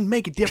 That doesn't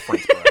make a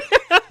difference, bro.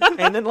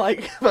 And then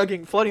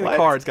fucking flooding the What?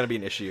 car is going to be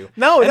an issue.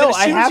 No, And then no, as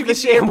I soon as have you the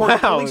get to the airport, the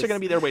ShamWows. police are going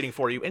to be there waiting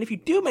for you. And if you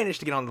do manage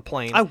to get on the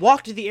plane, I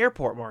walked to the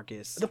airport,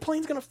 Marcus. the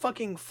plane's going to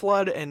fucking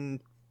flood and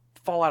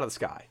fall out of the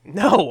sky.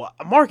 No,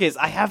 Marcus,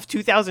 I have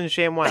 2,000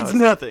 ShamWows. That's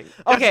nothing.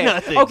 Okay,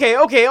 That's nothing.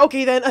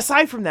 okay. Then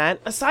aside from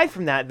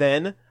that,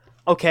 then,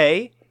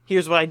 okay,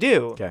 here's what I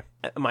do. Okay.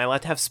 Am I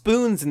allowed to have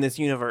spoons in this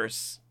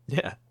universe?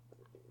 Yeah.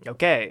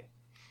 Okay.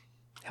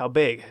 How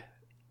big?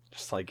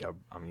 Just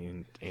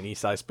any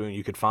size spoon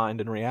you could find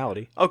in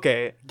reality.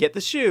 Okay, get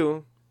the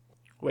shoe.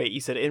 Wait,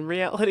 you said in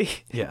reality?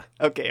 Yeah.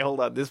 Okay, hold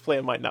on. This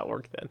plan might not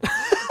work then.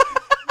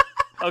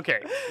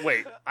 Okay,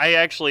 wait. I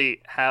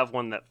actually have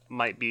one that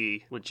might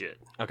be legit.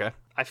 Okay.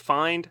 I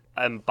find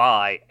and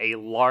buy a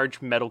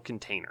large metal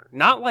container.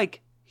 Not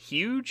like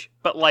huge,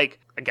 but like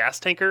a gas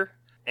tanker.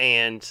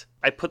 And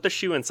I put the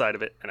shoe inside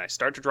of it and I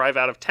start to drive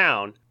out of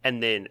town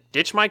and then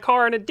ditch my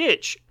car in a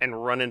ditch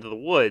and run into the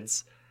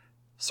woods,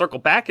 circle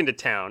back into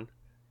town,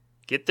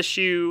 get the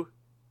shoe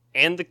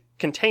and the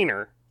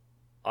container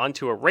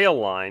onto a rail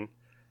line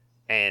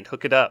and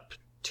hook it up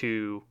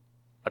to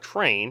a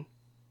train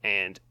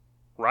and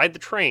ride the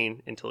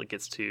train until it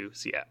gets to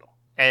Seattle.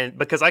 And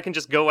because I can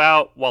just go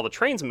out while the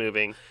train's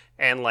moving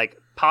and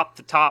pop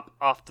the top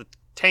off the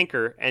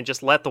tanker and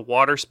just let the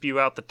water spew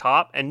out the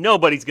top, and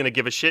nobody's going to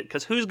give a shit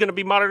because who's going to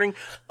be monitoring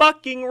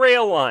fucking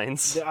rail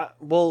lines?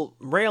 Well,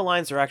 rail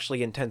lines are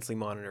actually intensely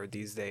monitored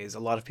these days. A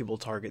lot of people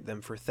target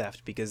them for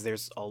theft because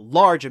there's a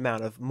large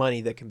amount of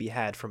money that can be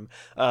had from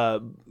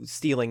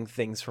stealing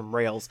things from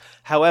rails.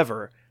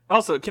 However,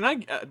 Also, can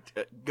I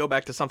go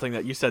back to something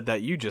that you said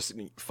that you just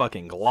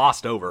fucking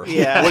glossed over?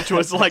 Yeah. Which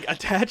was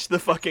attach the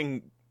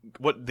fucking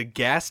the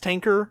gas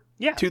tanker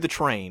Yeah. to the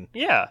train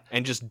Yeah.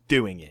 and just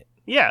doing it.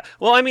 Yeah.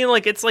 Well, I mean,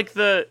 it's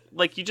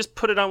you just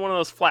put it on one of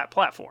those flat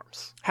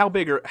platforms. How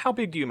big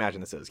do you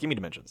imagine this is? Give me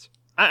dimensions.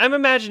 I'm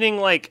imagining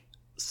like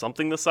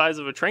something the size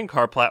of a train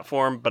car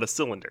platform, but a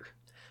cylinder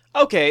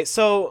Okay,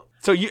 so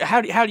So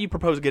how do you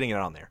propose getting it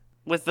on there?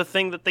 with the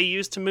thing that they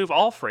use to move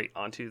all freight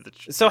onto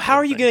the. how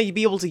are you thing. going to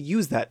be able to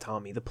use that,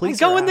 Tommy? The police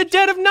Go are in the out.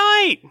 dead of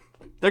night.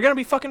 They're gonna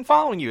be fucking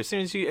following you as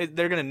soon as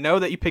they're gonna know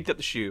that you picked up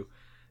the shoe.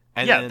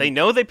 And Yeah, then, they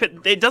know they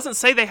put. It doesn't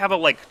say they have a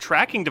like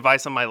tracking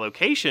device on my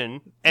location,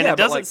 and Yeah, it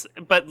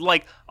doesn't. But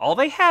like all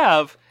they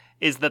have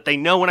is that they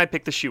know when I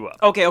pick the shoe up.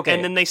 Okay.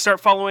 And then they start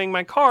following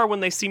my car when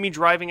they see me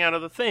driving out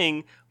of the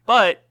thing.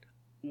 But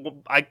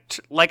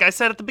like I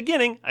said at the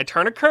beginning, I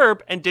turn a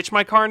curb and ditch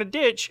my car in a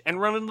ditch and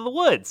run into the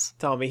woods.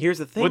 Tommy, here's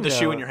the thing. with the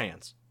shoe though. in your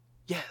hands.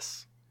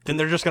 Yes. Then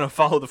they're just gonna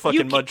follow the fucking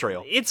You mud ca-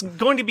 trail. It's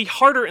going to be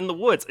harder in the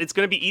woods. It's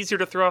going to be easier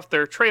to throw off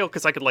their trail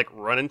because I could like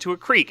run into a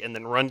creek and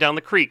then run down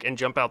the creek and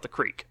jump out the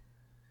creek.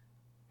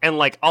 And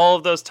like all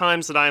of those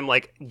times that I'm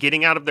like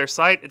getting out of their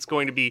sight, it's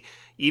going to be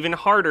even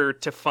harder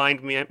to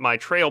find my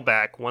trail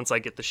back once I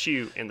get the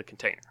shoe in the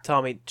container.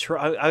 Tommy,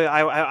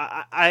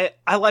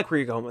 I like where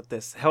you're going with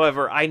this.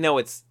 However, I know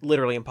it's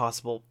literally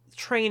impossible.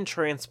 Train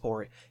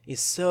transport is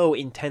so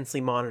intensely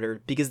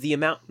monitored because the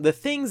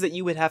things that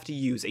you would have to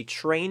use a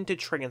train to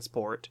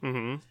transport,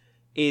 Mm-hmm.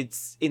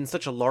 it's in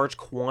such a large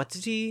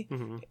quantity,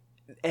 Mm-hmm.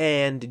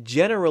 and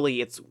generally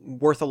it's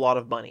worth a lot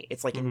of money.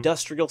 It's like Mhm.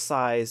 industrial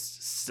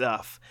sized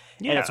stuff,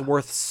 and Yeah. it's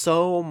worth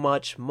so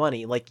much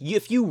money. Like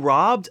if you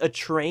robbed a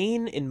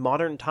train in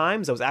modern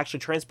times that was actually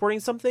transporting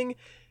something,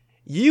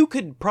 you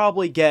could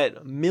probably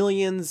get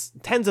millions,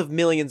 tens of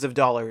millions of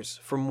dollars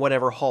from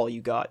whatever haul you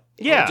got.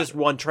 Yeah. on just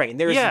one train.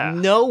 There's Yeah.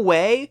 no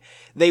way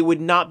they would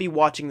not be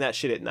watching that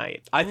shit at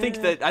night. I think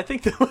that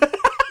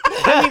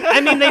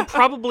I mean, they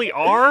probably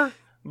are,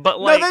 but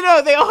like,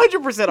 No, they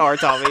 100% are,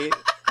 Tommy.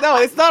 No,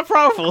 it's not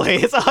probably.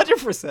 It's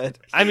 100%.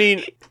 I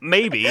mean,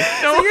 maybe.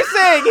 So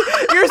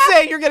you're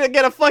saying you're gonna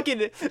get a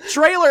fucking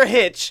trailer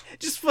hitch,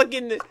 just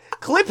fucking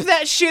clip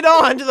that shit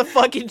on to the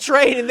fucking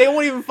train, and they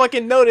won't even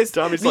fucking notice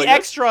Tommy's the like-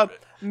 extra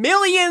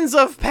millions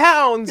of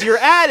pounds you're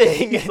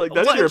adding like,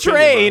 that's to your the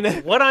train.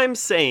 opinion, What I'm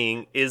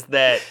saying is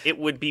that it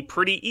would be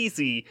pretty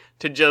easy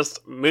to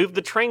just move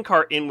the train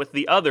cart in with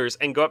the others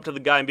and go up to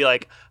the guy and be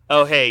like,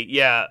 "Oh, hey,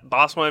 yeah,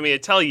 boss wanted me to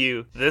tell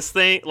you this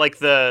thing, like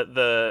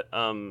the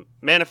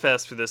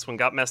manifest for this one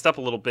got messed up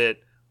a little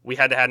bit. We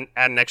had to add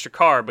an extra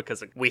car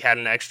because we had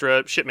an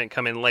extra shipment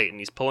come in late, and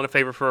he's pulling a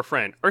favor for a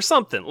friend or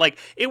something." Like,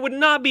 it would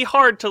not be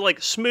hard to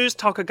like smooth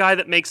talk a guy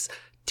that makes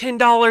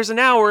 $10 an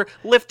hour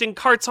lifting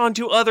carts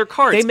onto other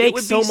carts. They It make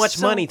would so be much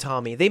money,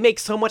 Tommy. They make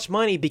so much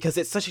money because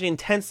it's such an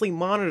intensely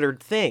monitored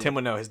thing. Tim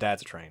would know his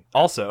dad's a train.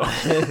 Also,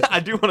 I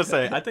do want to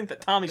say I think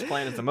that Tommy's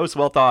plan is the most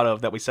well thought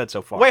of that we said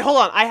so far. Wait, hold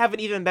on. I have an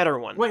even better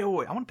one. wait. I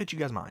want to pitch you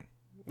guys mine.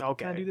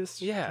 Okay. Can I do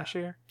this? Yeah. Can I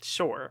share?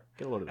 Sure.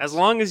 Get a load of this. As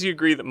long as you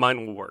agree that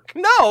mine will work.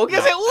 No,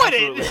 because it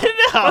wouldn't.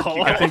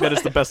 No. I think that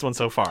is the best one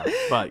so far.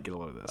 But get a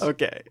load of this.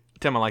 Okay.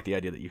 Tim, I like the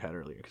idea that you had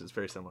earlier because it's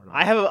very similar. To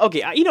I have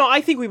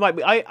I think we might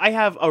be. I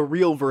have a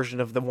real version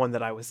of the one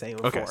that I was saying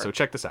before. Okay, so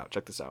check this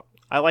out.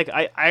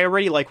 I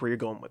already like where you're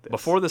going with this.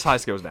 Before this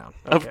heist goes down,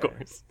 Of Okay.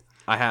 course.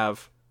 I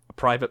have a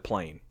private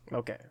plane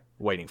Okay.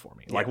 waiting for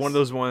me. Like Yes. one of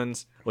those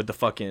ones with the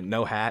fucking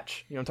no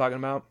hatch. You know what I'm talking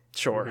about?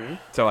 Sure.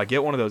 So I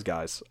get one of those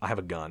guys. I have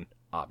a gun,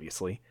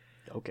 obviously.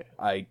 Okay.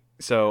 I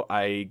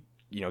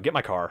get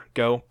my car,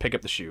 go pick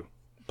up the shoe.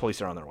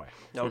 Police are on their way.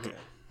 Okay.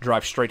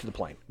 Drive straight to the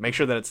plane. Make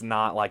sure that it's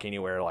not like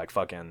anywhere like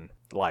fucking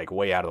like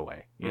way out of the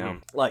way. You know,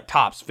 like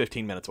tops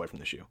 15 minutes away from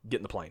the shoe. Get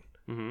in the plane.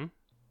 Mm-hmm.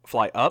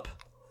 Fly up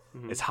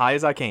as high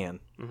as I can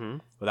Mm-hmm.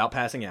 without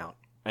passing out,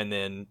 and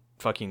then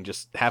fucking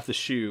just have the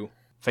shoe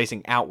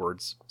facing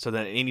outwards, so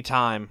that at any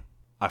time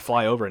I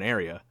fly over an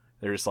area,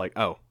 they're just like,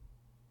 oh,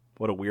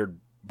 what a weird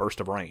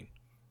burst of rain.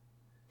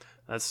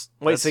 That's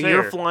Wait, that's so fair.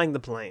 you're flying the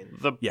plane?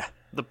 Yeah.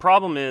 The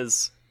problem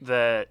is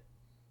that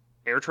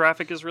air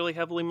traffic is really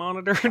heavily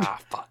monitored.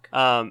 Fuck.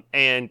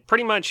 And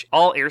pretty much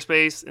all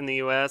airspace in the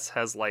U.S.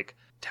 has like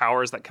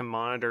towers that can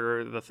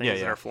monitor the things Yeah, that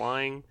yeah. are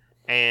flying.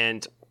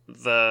 And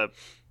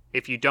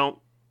if you don't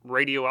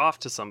radio off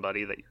to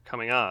somebody that you're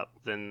coming up,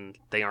 then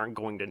they aren't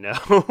going to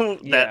know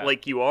Yeah. that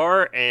like you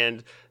are.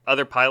 And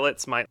other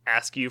pilots might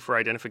ask you for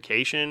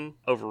identification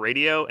over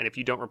radio. And if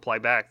you don't reply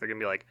back, they're gonna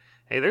be like,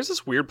 "Hey, there's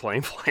this weird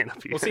plane flying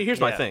up here." Well, see, here's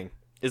my Yeah. thing: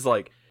 is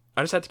like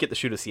I just have to get the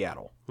shoe to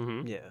Seattle.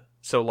 Mhm. Yeah.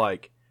 So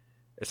like,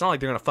 it's not like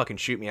they're gonna fucking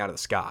shoot me out of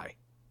the sky.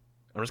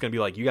 I'm just gonna be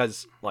like, you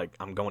guys, like,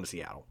 I'm going to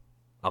Seattle.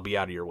 I'll be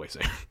out of your way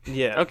soon.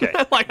 Yeah. Okay.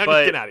 like, I'm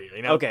But- just get out of here.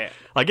 You know? Okay.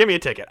 Like, give me a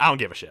ticket. I don't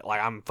give a shit.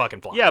 Like, I'm fucking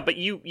flying. Yeah, but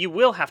you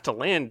will have to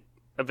land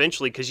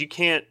eventually because you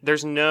can't.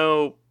 There's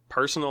no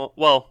personal.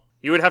 Well,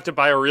 you would have to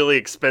buy a really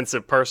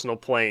expensive personal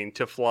plane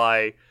to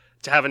fly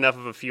to have enough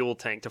of a fuel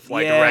tank to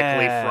fly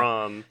directly Yeah.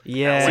 from.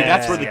 Yeah. See,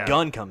 that's where the Yeah.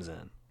 gun comes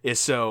in. Is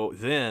so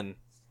then,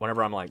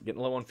 whenever I'm like getting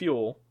low on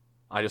fuel,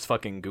 I just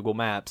fucking Google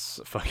Maps,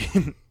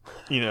 fucking,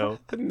 you know.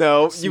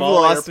 No, you've Small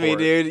lost airport.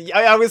 me, dude.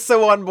 I was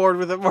so on board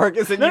with it,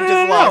 Marcus, and you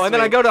just lost And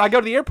then me. I go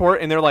to the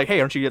airport, and they're like, "Hey,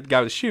 aren't you the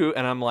guy with the shoe?"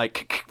 And I'm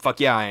like, "Fuck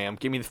yeah, I am.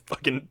 Give me the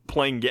fucking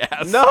plane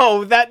gas."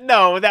 No,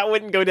 that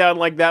wouldn't go down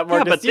like that,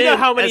 Marcus. but you know then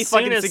how many as soon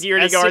fucking as-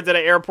 security as soon- guards at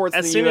airports in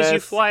As the soon US? as you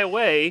fly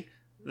away,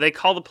 They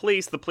call the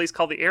police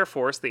call the Air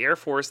Force and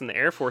the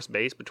Air Force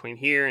base between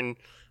here and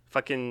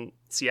fucking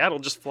Seattle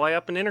just fly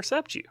up and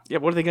intercept you. Yeah,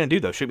 what are they going to do,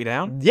 though? Shoot me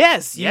down?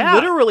 Yes, you Yeah.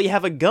 literally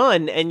have a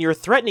gun and you're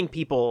threatening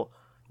people.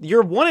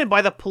 You're wanted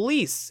by the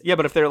police. Yeah,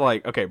 but if they're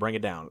like, okay, bring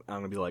it down, I'm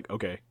going to be like,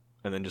 okay.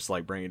 And then just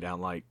like bring it down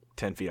like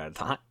 10 feet at a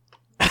time.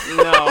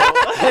 No.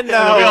 And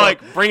they'll be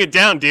like, bring it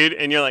down, dude.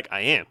 And you're like,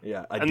 I am.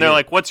 Yeah. And they're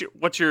like, what's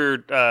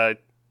your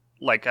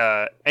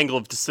angle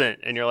of descent?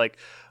 And you're like,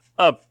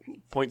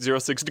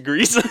 0.06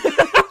 degrees.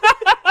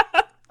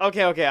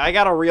 Okay, I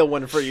got a real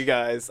one for you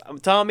guys.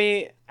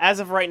 Tommy, as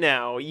of right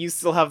now, you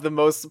still have the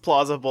most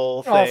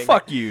plausible thing. oh,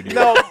 fuck you, dude.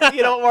 No,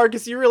 you know,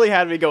 Marcus, you really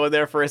had me going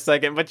there for a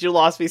second, but you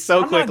lost me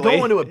so I'm quickly. not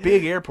going to a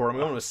big airport. I'm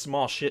going to a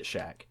small shit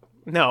shack.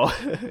 No.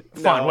 Fine,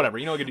 No. whatever.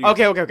 You know what you can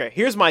do. Okay.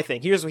 Here's my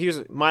thing. Here's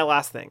my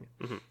last thing.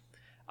 Mhm.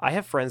 I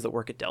have friends that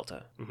work at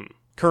Delta. Mhm.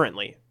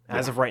 Currently,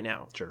 as of right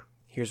now. Sure.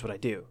 Here's what I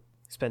do.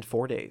 Spend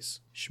 4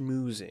 days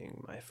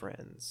schmoozing my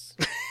friends.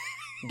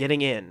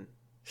 Getting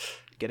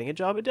a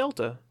job at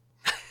Delta.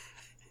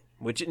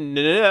 Which,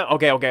 no.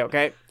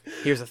 Okay.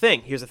 Here's the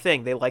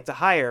thing. They like to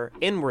hire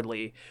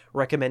inwardly.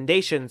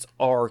 Recommendations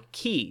are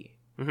key.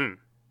 Mm-hmm.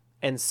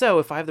 And so,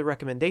 if I have the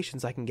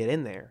recommendations, I can get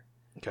in there.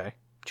 Okay.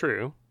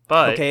 True.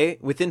 But Okay,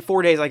 within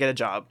 4 days, I get a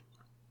job.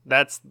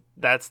 that's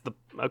the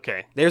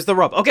okay. There's the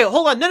rub. Okay,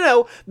 hold on.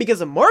 No.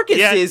 Because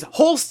Marcus's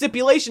whole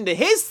stipulation to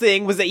his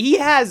thing was that he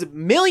has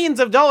millions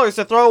of dollars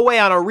to throw away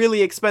on a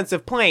really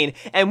expensive plane,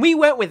 and we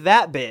went with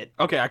that bit.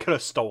 Okay, I could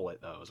have stole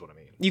it, though, is what I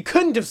mean. You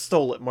couldn't have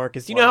stole it,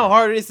 Marcus. You know how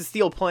hard it is to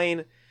steal a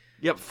plane?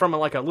 Yep, from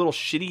like a little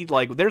shitty,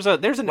 like, there's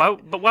an...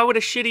 Why would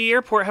a shitty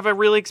airport have a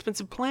really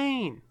expensive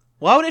plane?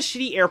 Why would a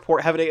shitty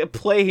airport have a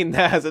plane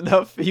that has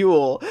enough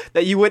fuel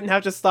that you wouldn't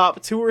have to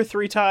stop 2 or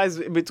 3 times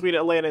between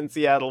Atlanta and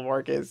Seattle,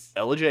 Marcus?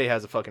 LJ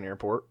has a fucking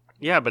airport.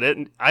 Yeah, but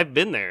I've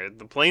been there.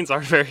 The planes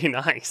aren't very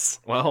nice.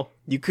 Well,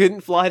 You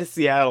couldn't fly to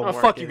Seattle, oh,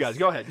 Marcus. fuck you guys.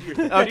 Go ahead.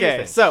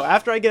 Okay, so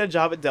after I get a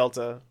job at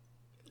Delta,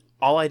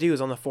 all I do is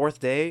on the 4th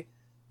day,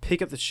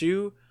 pick up the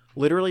shoe,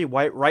 literally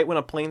right when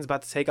a plane's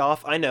about to take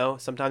off. I know,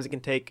 sometimes it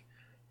can take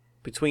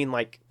between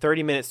like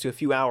 30 minutes to a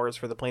few hours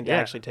for the plane to Yeah.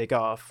 actually take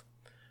off.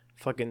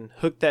 Fucking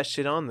hook that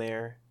shit on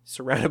there,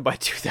 surrounded by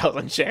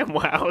 2,000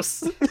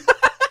 ShamWows.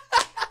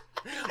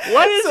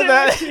 What is so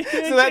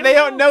that they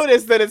don't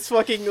notice that it's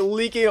fucking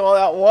leaking all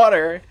that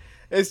water.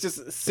 It's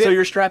just So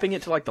you're strapping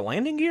it to like the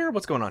landing gear?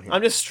 What's going on here?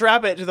 I'm just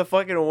strapping it to the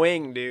fucking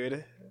wing,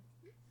 dude.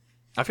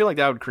 I feel like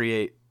that would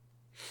create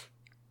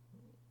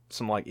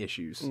some like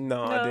issues.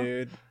 No,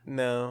 dude.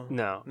 No.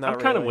 No, Not I'm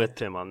kind of really. with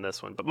Tim on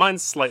this one, but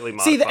mine's slightly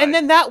modified. See, and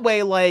then that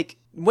way, like,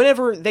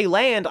 whenever they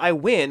land, I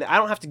win. I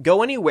don't have to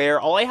go anywhere.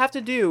 All I have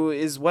to do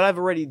is what I've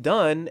already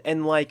done,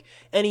 and, like,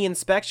 any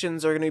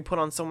inspections are going to be put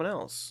on someone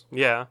else.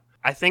 yeah,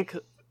 I think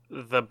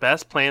the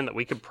best plan that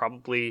we could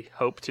probably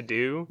hope to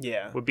do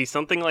Yeah. would be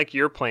something like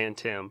your plan,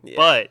 Tim. Yeah.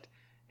 But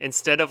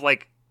instead of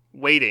like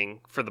waiting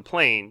for the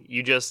plane,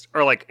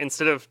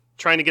 instead of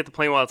trying to get the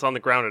plane while it's on the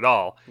ground at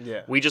all,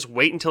 Yeah. we just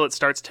wait until it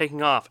starts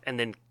taking off and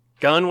then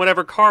gun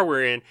whatever car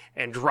we're in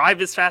and drive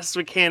as fast as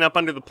we can up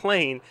under the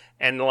plane.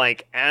 And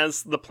like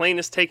as the plane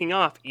is taking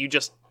off, you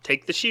just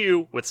take the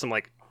shoe with some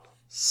like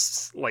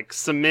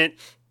cement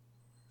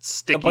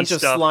sticky A bunch of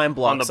stuff slime on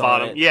blocks the on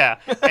bottom. it. Yeah,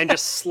 and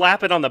just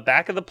slap it on the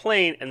back of the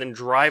plane and then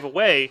drive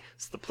away.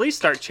 So the police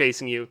start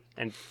chasing you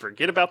and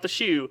forget about the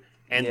shoe.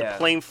 And Yeah. the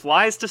plane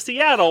flies to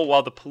Seattle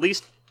while the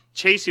police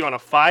chase you on a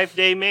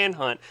 5-day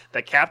manhunt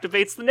that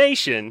captivates the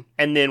nation.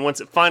 And then once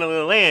it finally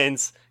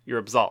lands, you're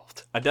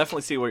absolved. I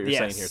definitely see what you're Yes.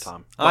 saying here,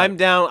 Tom. I'm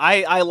down.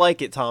 I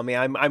like it, Tommy.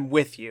 I'm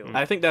with you.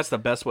 I think that's the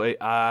best way.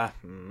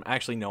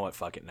 Actually, know what?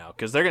 Fuck it now,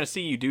 because they're gonna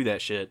see you do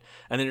that shit,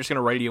 and they're just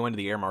gonna radio into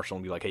the air marshal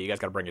and be like, "Hey, you guys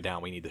gotta bring it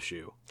down. We need the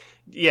shoe."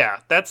 Yeah,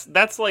 that's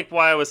like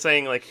why I was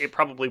saying like it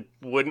probably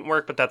wouldn't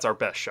work, but that's our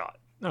best shot.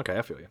 Okay,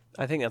 I feel you.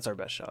 I think that's our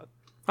best shot.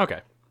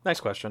 Okay,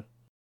 next question.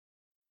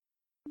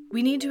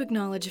 We need to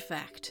acknowledge a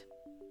fact.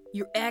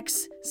 Your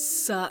ex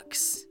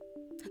sucks.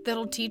 That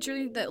old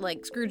teacher that,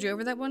 like, screwed you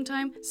over that one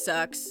time?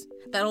 Sucks.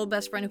 That old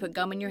best friend who put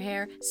gum in your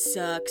hair?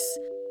 Sucks.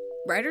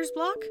 Writer's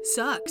block?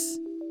 Sucks.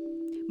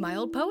 My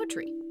old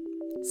poetry?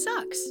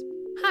 Sucks.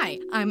 Hi,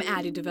 I'm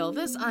Addie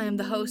DeVelvis. I am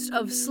the host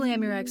of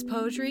Slam Your Ex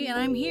Poetry, and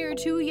I'm here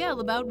to yell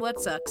about what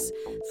sucks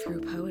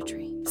through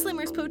poetry. Slam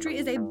Your Ex Poetry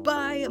is a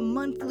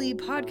bi-monthly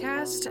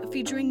podcast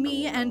featuring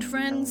me and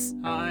friends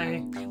Hi.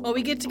 while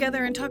we get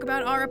together and talk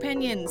about our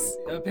opinions.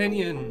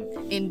 Opinion.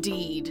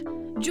 Indeed.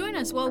 Join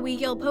us while we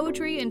yell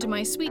poetry into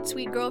my sweet,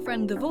 sweet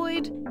girlfriend, The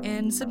Void,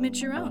 and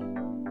submit your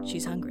own.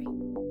 She's hungry.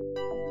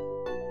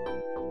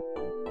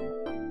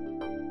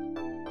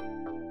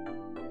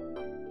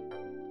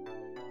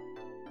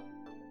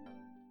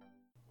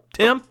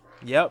 Tim?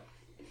 Yep.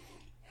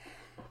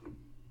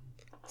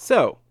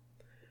 So,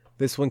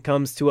 this one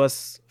comes to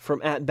us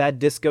from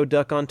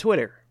 @BadDiscoDuck on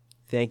Twitter.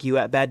 Thank you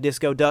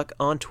 @BadDiscoDuck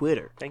on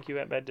Twitter. Thank you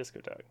at Bad Disco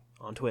Dog.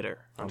 On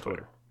Twitter. On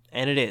Twitter.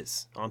 And it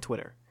is on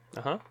Twitter.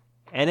 Uh-huh.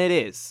 And it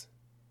is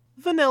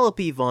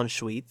Vanellope von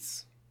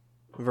Schweetz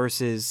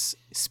versus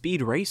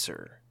Speed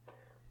Racer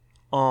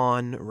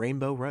on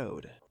Rainbow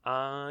Road.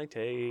 I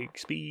take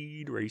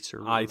Speed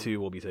Racer. I too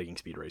will be taking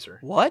Speed Racer.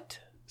 What?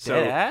 So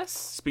Dead ass?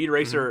 Speed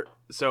Racer.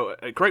 So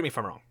correct me if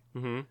I'm wrong.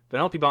 Mm-hmm.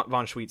 Vanellope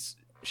von Schweetz.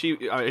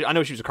 I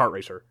know she was a kart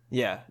racer.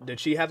 Yeah. Did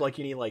she have like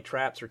any like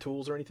traps or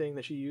tools or anything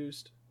that she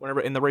used whenever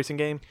in the racing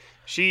game?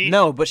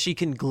 No, but she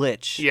can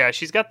glitch. Yeah,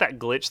 she's got that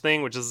glitch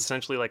thing, which is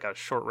essentially like a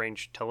short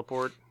range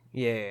teleport.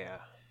 Yeah.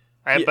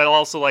 But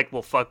also like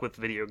will fuck with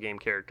video game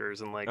characters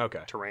and like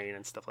Okay. terrain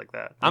and stuff like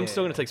that. I'm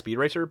still gonna take Speed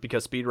Racer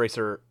because Speed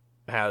Racer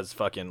has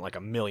fucking like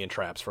a million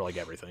traps for like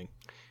everything.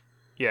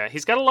 Yeah,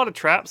 he's got a lot of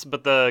traps,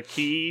 but the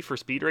key for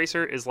Speed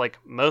Racer is like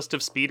most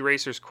of Speed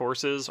Racer's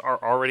courses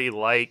are already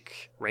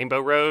like Rainbow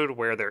Road,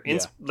 where they're in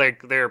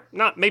like they're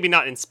not maybe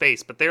not in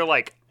space, but they're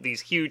like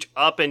these huge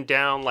up and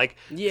down like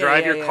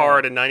drive your car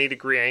at a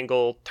 90-degree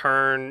angle,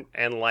 turn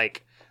and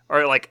like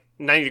or like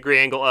 90-degree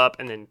angle up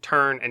and then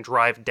turn and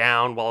drive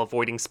down while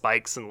avoiding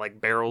spikes and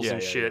like barrels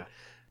and shit. Yeah.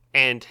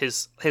 And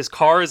his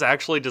car is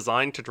actually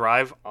designed to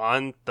drive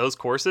on those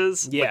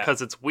courses because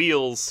its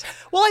wheels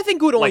Well, I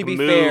think it would only be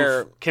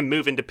fair. can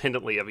move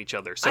independently of each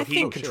other. So I he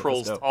think-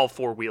 controls that's dope. all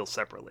four wheels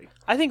separately.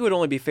 I think it would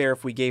only be fair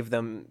if we gave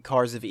them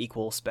cars of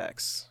equal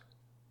specs.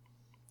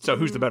 So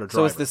who's the better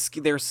So driver? it's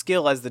their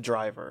skill as the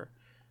driver.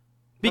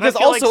 But Because I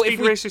feel also, like if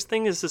Speed we Racer's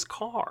thing is his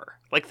car.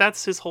 Like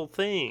that's his whole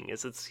thing.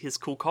 Is it's his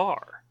cool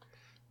car.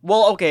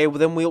 well, okay, well,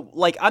 then we'll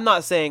like. I'm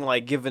not saying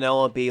like give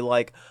Vanellope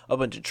like a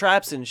bunch of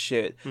traps and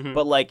shit,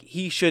 but like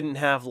he shouldn't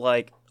have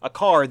like a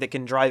car that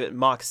can drive at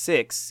Mach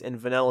 6, and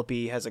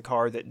Vanellope has a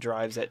car that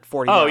drives at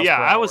 40. Oh miles yeah,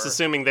 per I was hour.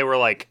 assuming they were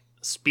like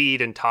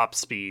speed and top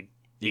speed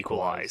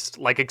equalized,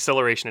 like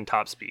acceleration and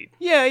top speed.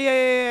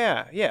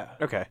 Yeah.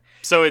 Okay.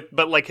 So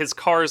but like his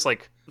cars,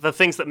 like the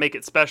things that make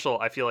it special,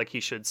 I feel like he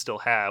should still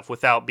have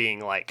without being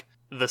like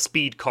the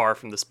speed car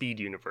from the Speed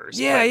universe.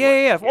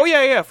 Yeah. But, like, Oh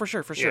yeah, for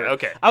sure. Yeah,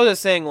 okay. I was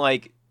just saying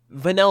like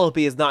Vanellope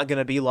is not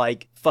gonna be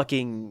like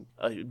fucking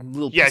a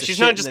little. Yeah, piece of she's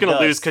shit not in just the gonna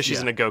lose dust. because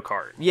she's in a go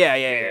kart.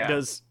 Yeah.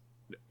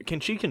 Can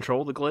she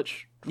control the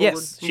glitch?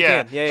 Yes, she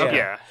Yeah. can. Yeah.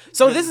 Yeah.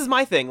 So this is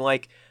my thing.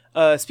 Like,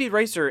 Speed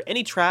Racer,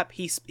 any trap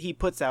he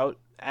puts out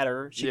at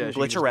her, she can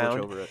glitch around.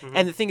 over it.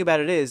 And the thing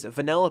about it is,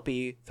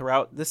 Vanellope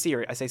throughout the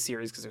series, I say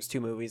series because there's 2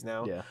 movies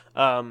now.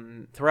 Yeah.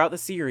 Throughout the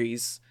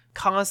series,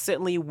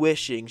 constantly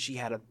wishing she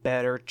had a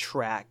better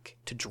track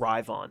to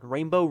drive on.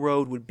 Rainbow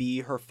Road would be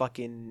her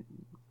fucking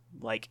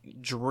like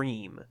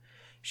dream.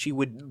 She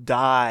would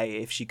die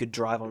if she could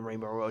drive on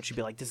Rainbow Road. She'd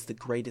be like, this is the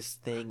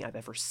greatest thing I've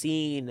ever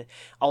seen.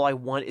 All I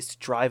want is to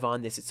drive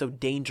on this. It's so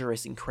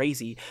dangerous and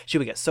crazy. She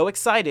would get so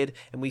excited,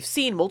 and we've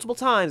seen multiple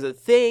times the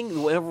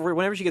thing,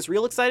 whenever she gets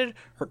real excited,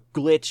 her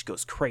glitch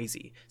goes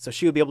crazy. So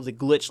she would be able to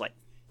glitch like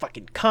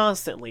fucking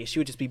constantly. She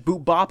would just be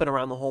boop bopping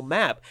around the whole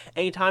map.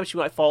 Anytime she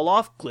might fall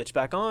off, glitch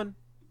back on.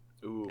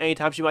 Ooh.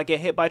 Anytime she might get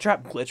hit by a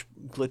trap,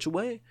 glitch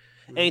away.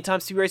 Anytime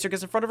Speed Racer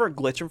gets in front of her,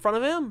 glitch in front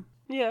of him.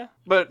 Yeah.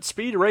 But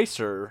Speed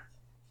Racer.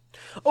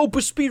 Oh,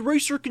 but Speed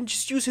Racer can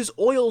just use his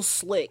oil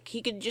slick.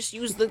 He can just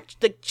use the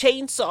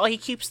chainsaw he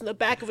keeps in the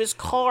back of his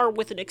car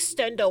with an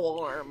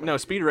extendo arm. No,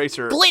 Speed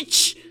Racer.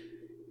 Glitch!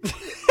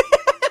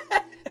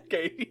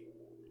 Okay.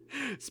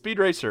 Speed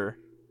Racer.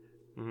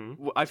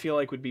 Mm-hmm. I feel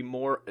like would be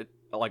more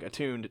like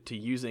attuned to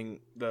using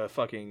the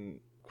fucking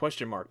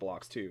question mark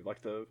blocks too,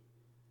 like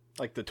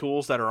the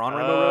tools that are on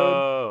Rainbow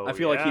Road. I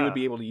feel like he would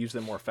be able to use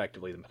them more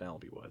effectively than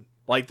Penelope would.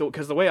 Like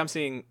because the way I'm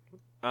seeing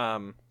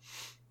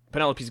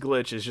Penelope's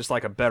glitch is just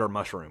like a better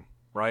mushroom,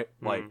 right?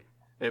 Like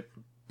it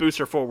boosts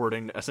her forward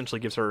and essentially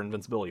gives her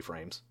invincibility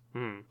frames.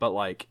 But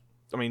like,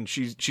 I mean,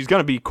 she's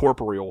gonna be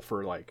corporeal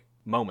for like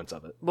moments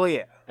of it. Well,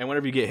 yeah. And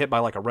whenever you get hit by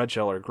like a red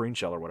shell or a green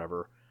shell or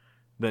whatever,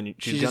 then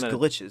She she's just gonna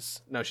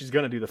glitches. no, she's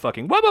gonna do the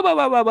fucking wah wah wah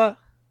wah wah wah.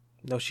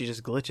 No, she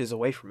just glitches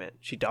away from it.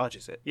 She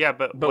dodges it. Yeah,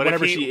 but But what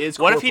whenever if she is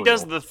what if he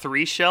does corporeal? the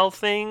 3 shell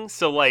thing?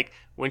 So like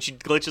when she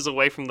glitches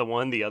away from the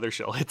one, the other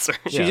shell hits her.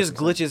 She Yeah, just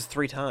that's glitches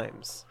 3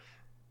 times.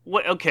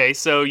 What? Okay,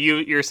 so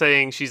you're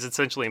saying she's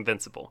essentially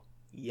invincible.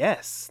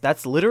 Yes.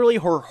 That's literally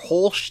her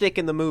whole shtick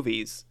in the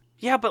movies.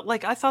 Yeah, but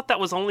like I thought that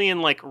was only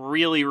in like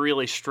really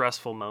really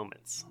stressful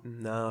moments.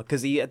 No,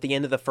 because at the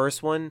end of the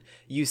first one,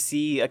 you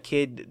see a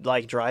kid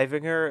like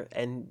driving her,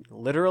 and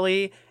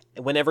literally,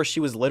 whenever she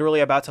was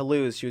literally about to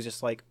lose, she was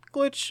just like,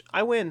 glitch,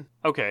 I win.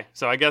 Okay,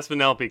 so I guess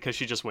Vanellope because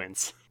she just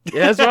wins.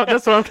 Yeah,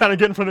 that's what I'm kind of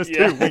getting from this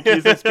Yeah. too. Winky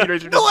is that Speed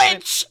Racer.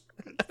 Glitch!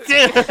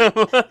 Damn.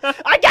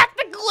 I got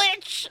the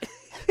glitch!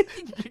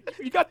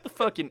 You got the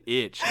fucking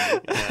itch.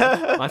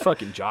 My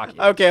fucking jockey.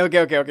 Okay.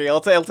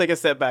 I'll take a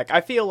step back. I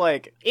feel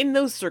like in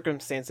those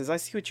circumstances, I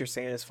see what you're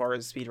saying as far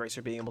as Speed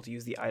Racer being able to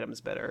use the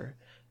items better,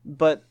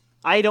 but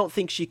I don't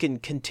think she can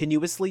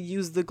continuously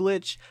use the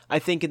glitch. I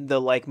think in the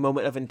like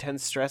moment of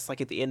intense stress,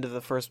 like at the end of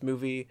the first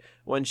movie,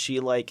 when she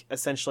like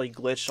essentially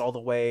glitched all the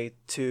way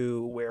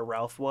to where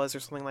Ralph was or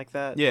something like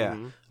that. Yeah.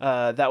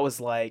 That was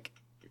like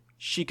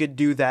she could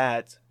do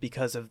that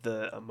because of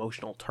the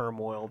emotional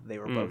turmoil they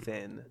were both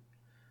in.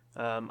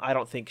 I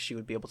don't think she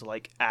would be able to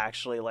like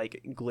actually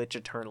like glitch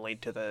eternally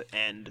to the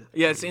end.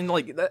 Yeah, it's in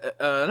like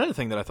another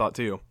thing that I thought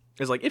too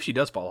is like if she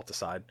does fall off the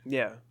side,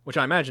 Yeah. which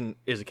I imagine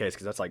is the case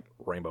because that's like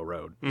Rainbow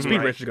Road. Mhm. Speed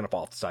Right. Racer's gonna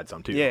fall off the side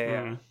some too. Yeah.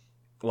 Yeah. Mhm.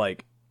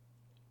 Like,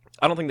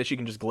 I don't think that she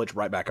can just glitch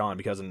right back on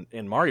because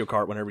in Mario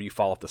Kart, whenever you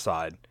fall off the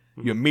side,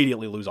 you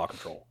immediately lose all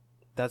control.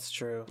 That's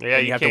true. Yeah,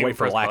 And you have to can't wait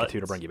for press Lakitu to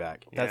buttons. bring you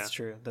back. That's Yeah.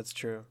 true. That's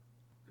true.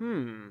 So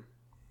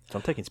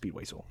I'm taking Speed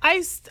Weasel.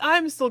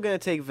 I'm still gonna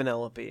take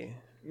Vanellope.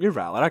 You're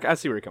valid. I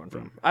see where you're coming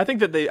from. I think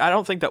that I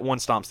don't think that one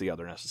stomps the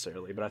other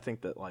necessarily, but I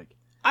think that like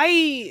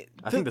I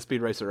think the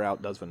Speed Racer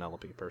outdoes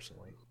Vanellope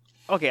personally.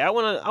 Okay, I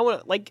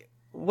wanna like.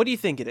 What do you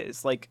think it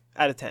is? Like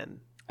out of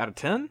 10? Out of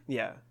 10,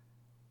 Yeah.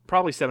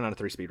 probably 7 out of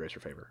 3 Speed Racer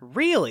favor.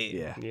 Really?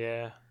 Yeah.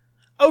 Yeah.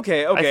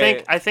 Okay.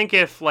 Okay. I think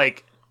if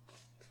like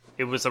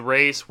it was a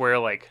race where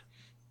like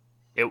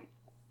it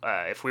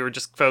if we were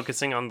just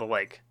focusing on the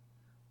like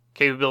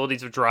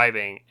capabilities of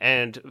driving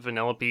and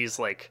Vanellope's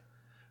like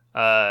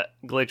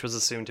glitch was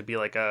assumed to be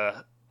like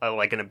a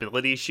like an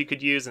ability she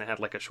could use and it had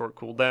like a short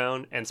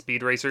cooldown and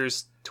Speed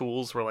Racer's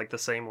tools were like the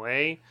same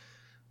way,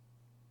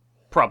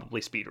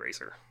 probably Speed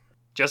Racer.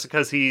 Just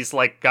because he's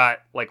like got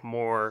like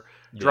more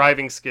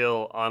driving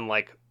skill on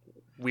like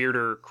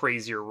weirder,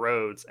 crazier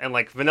roads, and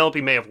like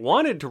Vanellope may have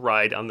wanted to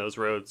ride on those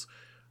roads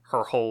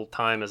her whole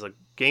time as a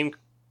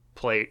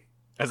gameplay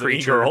As an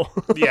creature. e-girl.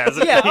 Yeah, as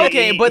a yeah.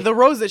 Okay, but the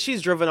roads that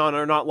she's driven on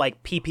are not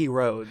like PP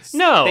roads.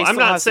 No, They I'm still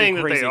not have some saying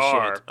that they crazy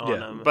are. shit on Yeah,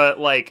 them. but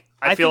like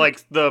I feel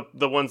think- like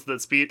the ones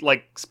that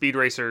Speed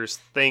Racer's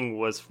thing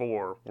was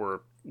for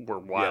were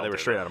wild. Yeah, they were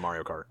straight out of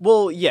Mario Kart.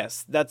 Well,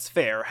 yes, that's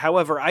fair.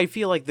 However, I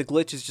feel like the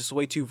glitch is just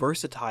way too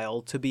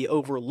versatile to be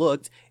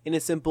overlooked in a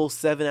simple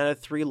 7 out of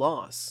 3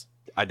 loss.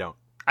 I don't.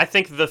 I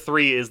think the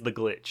 3 is the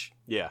glitch.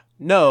 Yeah.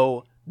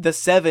 No, the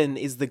 7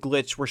 is the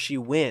glitch where she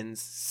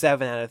wins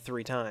 7 out of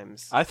 3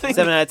 times. I think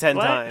 7 out of 10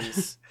 What?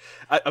 times.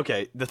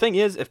 Okay, the thing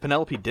is, if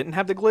Penelope didn't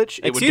have the glitch,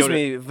 it Excuse would go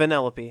me,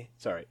 Vanellope.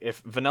 Sorry,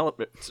 if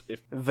Vanellope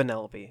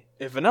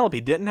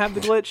didn't have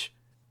the glitch,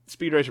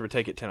 Speed Racer would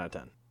take it 10 out of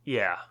 10.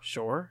 Yeah.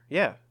 Sure,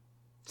 yeah.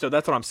 So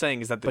that's what I'm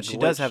saying is that the But glitch, she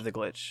does have the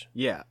glitch.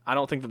 Yeah, I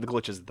don't think that the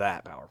glitch is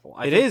that powerful.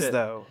 It is,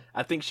 though.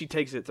 I think she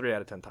takes it 3 out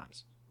of 10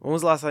 times. When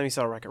was the last time you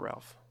saw Wreck-It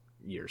Ralph?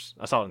 Years.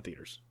 I saw it in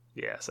theaters.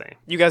 Yeah, same.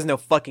 You guys know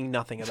fucking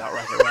nothing about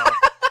Wreck-It Ralph.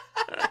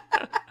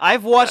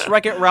 I've watched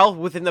Wreck-It Ralph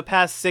within the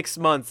past 6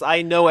 months.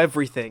 I know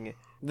everything.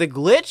 The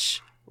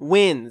glitch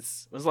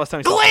wins. When's the last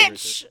time you saw Speed Glitch!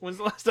 Racer? When's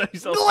the last time you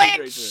saw Speed Glitch!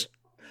 Racer?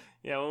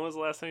 Yeah, when was the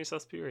last time you saw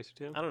Speed Racer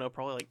 2? I don't know,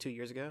 probably like 2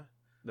 years ago.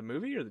 The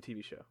movie or the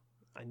TV show?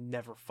 I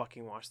never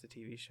fucking watched the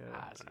TV show.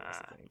 See, that's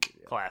the thing.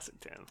 Yeah. Classic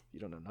 10. You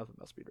don't know nothing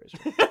about Speed Racer.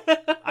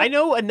 I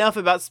know enough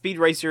about Speed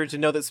Racer to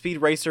know that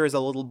Speed Racer is a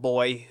little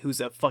boy who's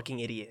a fucking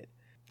idiot.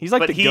 He's like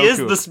But the he Goku is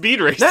of- the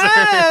Speed Racer.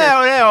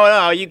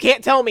 No. You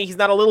can't tell me he's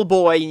not a little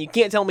boy, and you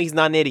can't tell me he's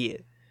not an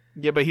idiot.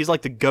 Yeah, but he's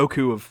like the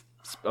Goku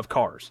of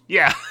cars.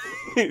 Yeah.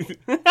 You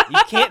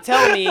can't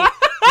tell me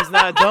he's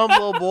not a dumb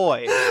little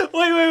boy.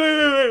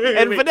 Wait.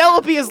 And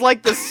Vanellope is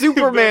like the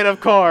Superman of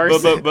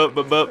cars.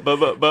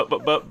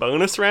 But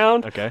bonus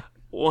round. Okay.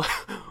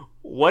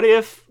 What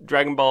if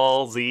Dragon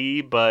Ball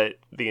Z, but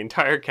the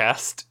entire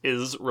cast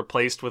is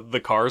replaced with the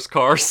Cars?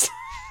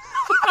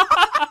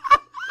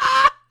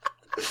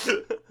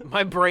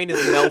 My brain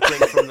is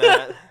melting from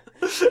that.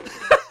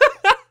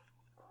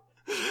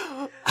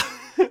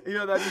 You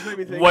know, that just made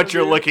me think What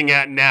you're looking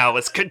at now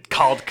is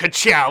called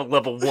Ka-Chow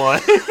Level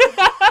 1.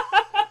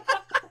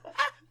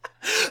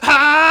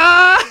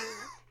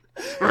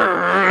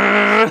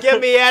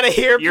 Get me out of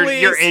here, Your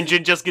please.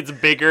 engine just gets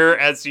bigger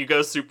as you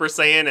go Super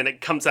Saiyan, and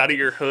it comes out of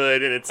your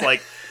hood, and it's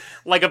like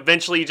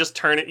eventually you just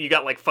turn it. You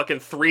got like fucking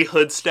 3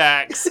 hood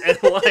stacks and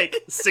like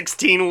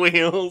 16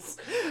 wheels.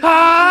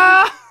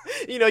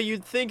 You know,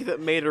 you'd think that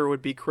Mater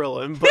would be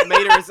Krillin, but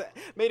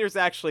Mater's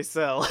actually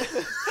Cell.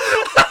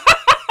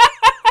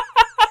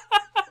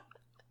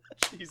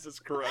 Jesus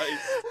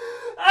Christ.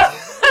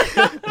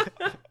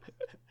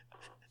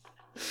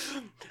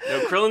 No,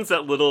 Krillin's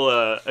that little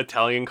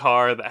Italian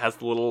car that has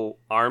the little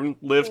arm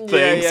lift Yeah,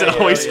 things yeah, and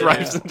always yeah.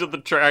 drives into the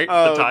tires.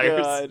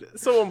 God.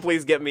 Someone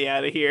please get me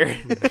out of here.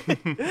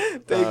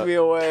 Take me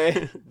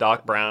away.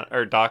 Doc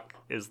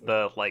is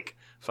the like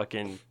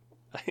fucking.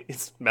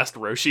 It's Master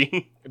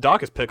Roshi.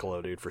 Doc is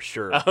Piccolo, dude, for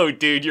sure. Oh,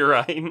 dude, you're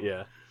right.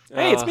 Yeah.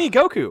 Hey, it's me,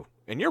 Goku,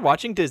 and you're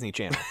watching Disney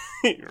Channel.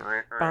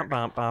 Bum,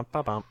 bum, bum,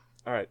 bum, bum.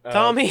 All right,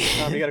 Tommy.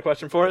 Tommy, you got a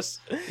question for us?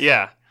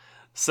 Yeah.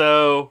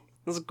 So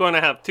this is going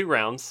to have 2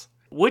 rounds.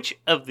 Which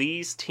of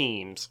these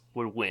teams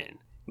would win?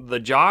 The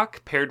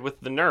jock paired with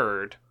the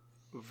nerd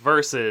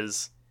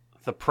versus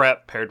the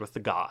prep paired with the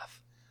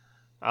goth.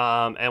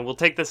 And we'll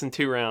take this in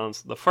 2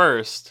 rounds. The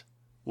first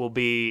will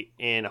be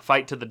in a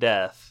fight to the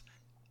death,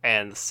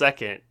 and the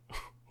second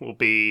will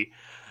be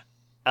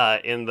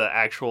in the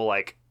actual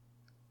like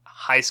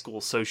high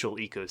school social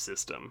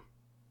ecosystem.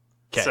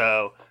 'Kay.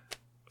 So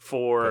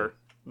for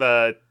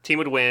the team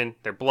would win,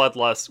 they're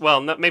bloodlust.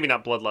 Well, maybe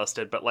not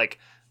bloodlusted, but like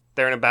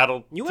They're in a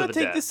battle You to want the to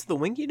take death. this to the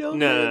Winky Dome?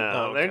 No, dude? no, no.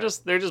 Oh, okay.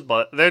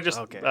 They're just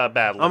Okay.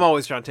 battling. I'm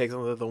always trying to take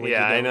something to the Winky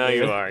Yeah, Dome. I know dude.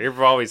 you are.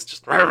 You're always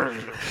just.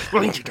 That's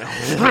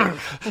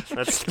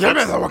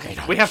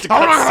we have to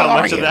cut so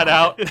much of that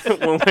out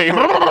when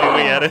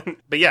we edit.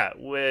 But yeah,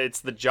 it's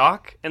the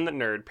jock and the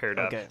nerd paired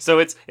up. Okay. So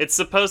it's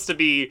supposed to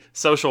be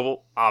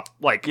social Yeah.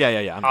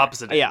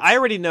 opposite. Yeah, ends. I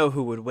already know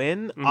who would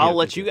win. I'll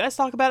let you guys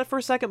talk about it for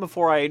a second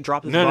before I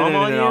drop this No, bomb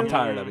on you. I'm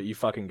tired of it. You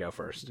fucking go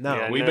first. No.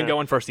 Yeah, We've been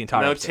going first the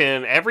entire No, episode.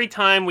 Tim. Every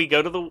time we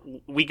go to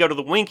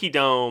the Winky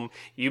Dome,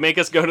 you make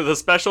us go to the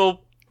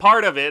special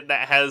part of it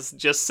that has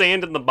just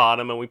sand in the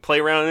bottom, and we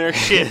play around in our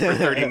shit for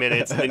 30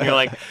 minutes, and then you're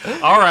like,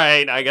 "All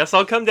right, I guess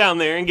I'll come down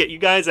there and get you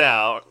guys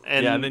out."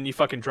 And Yeah, and then you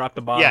fucking drop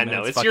the bomb. Yeah, and no,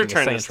 it's it's your fucking a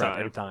turn sand this trap time.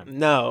 every time.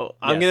 No,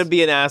 I'm Yes. gonna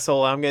be an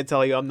asshole. I'm gonna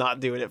tell you I'm not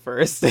doing it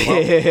first.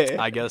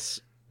 I guess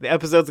The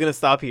episode's gonna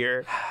stop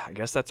here.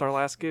 that's our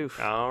last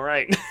goof. all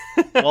right.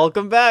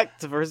 Welcome back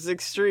to Versus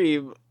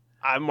Extreme.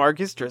 I'm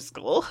Marcus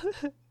Driscoll.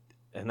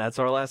 And that's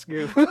our last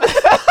goof.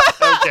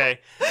 Okay.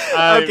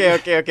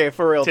 Okay.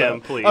 For real, Tim,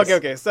 though. please.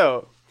 Okay.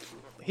 So,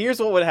 here's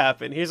what would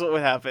happen.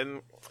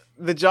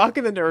 The jock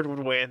and the nerd would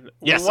win.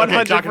 Yes,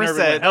 okay, jock and nerd would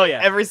win. 100% Hell yeah.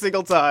 every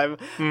single time.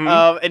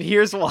 Mhm. And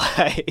here's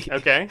why.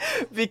 Okay.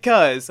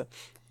 Because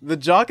the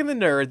jock and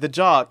the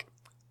jock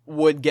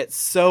would get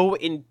so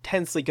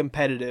intensely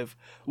competitive,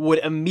 would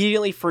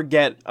immediately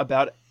forget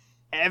about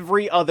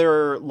every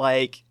other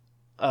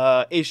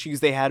issues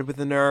they had with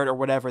the nerd or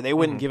whatever. They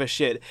wouldn't give a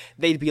shit.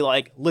 They'd be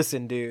like,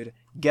 "Listen, dude,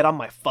 get on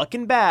my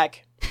fucking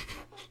back."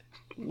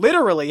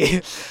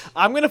 Literally,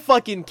 I'm gonna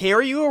fucking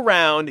carry you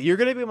around. You're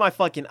gonna be my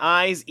fucking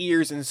eyes,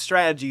 ears, and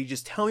strategy.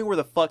 Just tell me where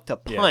the fuck to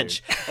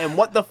punch and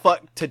what the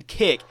fuck to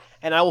kick,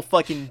 and I will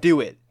fucking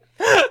do it.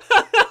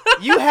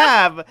 You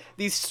have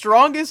the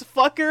strongest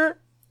fucker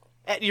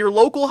at your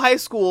local high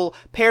school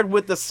paired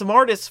with the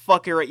smartest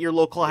fucker at your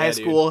local high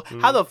dude. school.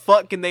 How the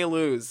fuck can they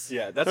lose?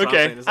 Yeah, that's what I'm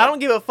saying, I don't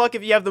give a fuck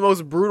if you have the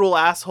most brutal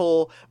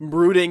asshole,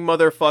 brooding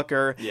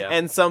motherfucker, Yeah.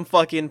 and some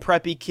fucking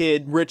preppy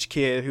kid, rich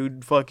kid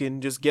who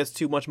fucking just gets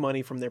too much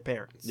money from their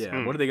parents.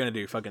 Yeah, what are they gonna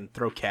do? Fucking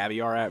throw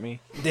caviar at me?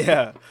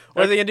 Yeah.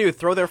 What are they gonna do?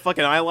 Throw their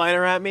fucking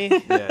eyeliner at me?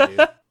 Yeah,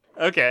 dude.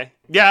 Okay.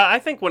 Yeah, I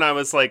think when I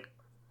was like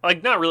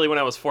not really when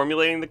I was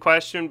formulating the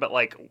question, but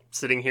like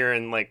sitting here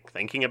and like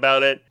thinking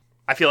about it,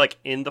 I feel like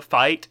in the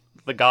fight,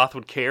 the goth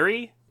would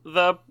carry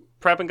the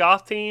prep and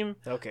goth team.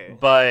 Okay.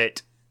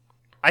 But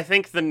I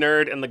think the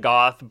nerd and the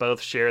goth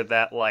both share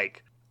that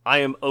like I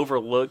am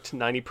overlooked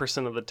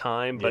 90% of the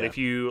time, but Yeah. if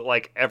you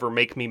like ever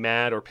make me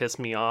mad or piss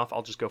me off,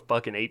 I'll just go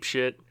fucking ape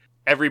shit.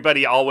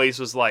 Everybody always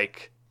was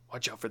like,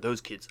 watch out for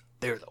those kids.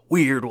 They're the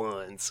weird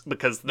ones.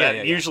 Because that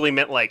Yeah. usually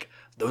meant like,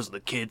 those are the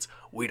kids.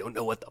 We don't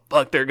know what the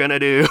fuck they're gonna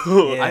do.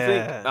 Yeah. I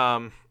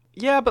think,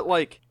 yeah, but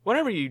like,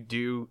 whenever you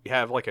do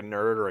have like a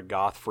nerd or a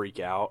goth freak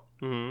out,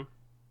 Mhm.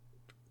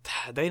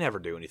 they never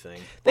do anything.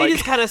 They Like-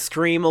 just kind of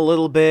scream a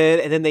little bit,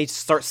 and then they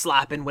start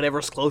slapping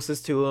whatever's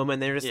closest to them,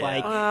 and they're just Yeah.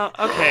 like,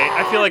 Okay,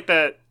 I feel like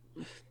that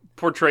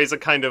portrays a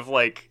kind of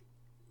like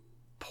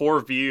poor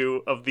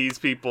view of these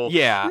people.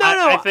 yeah,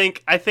 I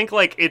think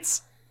like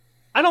it's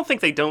I don't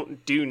think they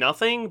don't do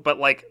nothing, but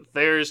like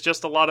there's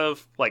just a lot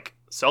of like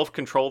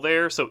self-control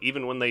there, so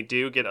even when they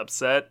do get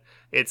upset,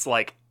 it's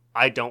like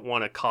I don't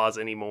want to cause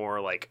any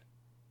more like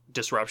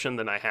disruption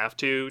than I have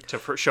to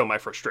show my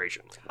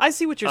frustration. I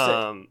see what you're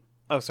saying.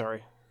 Oh,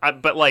 sorry.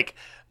 But like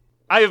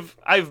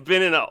I've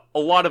been in a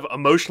lot of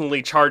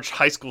emotionally charged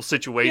high school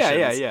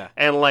situations. Yeah.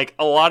 And like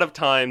a lot of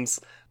times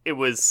it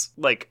was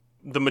like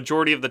the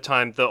majority of the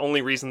time the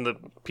only reason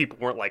that people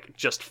weren't like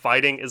just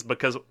fighting is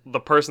because the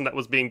person that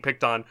was being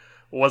picked on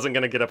wasn't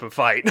going to get up and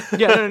fight.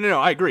 Yeah, no,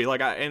 I agree. Like,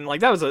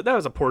 that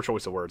was a poor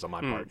choice of words on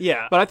my part.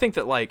 Yeah. But I think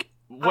that like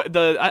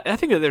I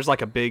think that there's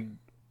like a big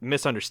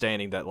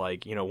misunderstanding that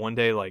like, you know, one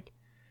day like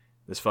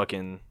this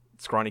fucking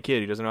scrawny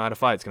kid who doesn't know how to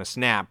fight is gonna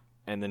snap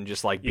and then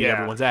just like beat Yeah.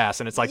 everyone's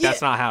ass, and it's like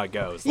that's not how it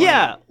goes. Like,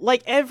 Yeah,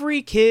 like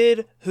every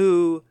kid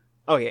who.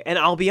 Oh yeah, and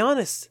I'll be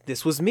honest,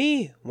 this was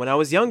me when I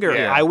was younger.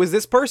 Yeah. I was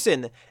this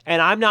person,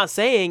 and I'm not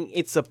saying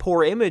it's a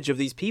poor image of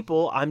these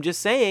people. I'm just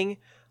saying,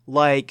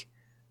 like,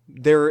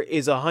 there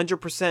is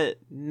 100%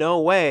 no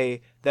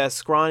way that a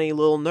scrawny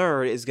little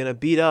nerd is gonna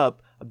beat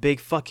up a big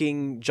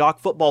fucking jock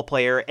football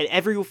player, and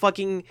every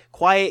fucking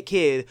quiet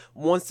kid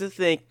wants to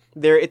think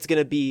it's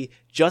gonna be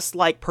just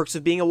like Perks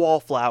of Being a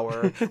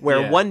Wallflower, where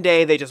Yeah. one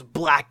day they just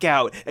black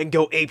out and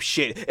go ape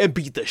shit and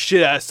beat the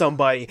shit out of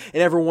somebody,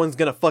 and everyone's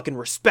gonna fucking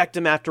respect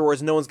them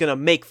afterwards. No one's gonna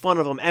make fun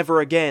of them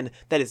ever again.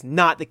 That is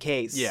not the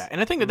case. Yeah,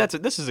 and I think that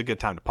this is a good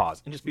time to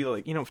pause and just be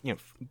like, you know,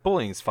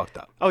 bullying's fucked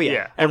up. Oh yeah.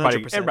 Yeah. Everybody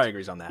 100%.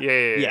 agrees on that.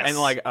 Yeah. Yes. And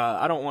like,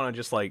 I don't want to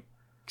just like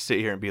sit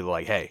here and be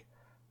like, hey,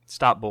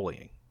 stop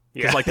bullying.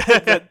 Yeah. Because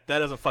like that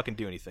doesn't fucking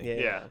do anything. Yeah.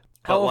 Yeah.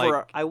 But, However,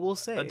 like, I will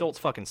say, Adults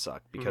fucking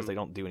suck because they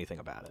don't do anything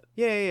about it.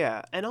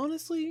 Yeah. And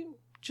honestly,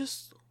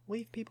 just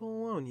leave people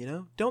alone. You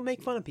know, don't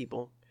make fun of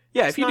people.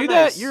 Yeah, It's if you not do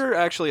nice. that, you're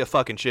actually a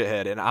fucking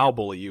shithead, and I'll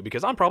bully you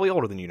because I'm probably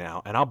older than you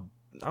now, and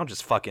I'll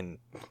just fucking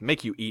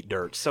make you eat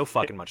dirt. So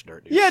fucking much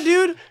dirt, dude. Yeah,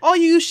 dude. All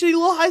you shitty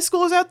little high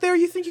schoolers out there,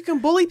 you think you can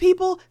bully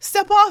people?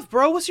 Step off,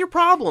 bro. What's your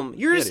problem?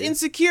 You're just dude.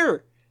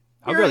 insecure.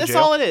 I'll go to That's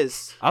jail. all it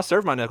is. I'll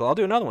serve my nickel. I'll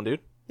do another one, dude.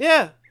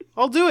 Yeah,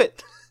 I'll do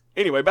it.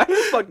 Anyway, back to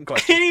this fucking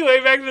question. Anyway,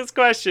 back to this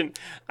question.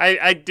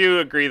 I do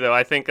agree, though.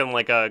 I think in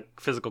like a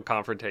physical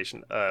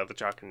confrontation, the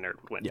jock and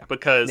nerd would win. Yeah.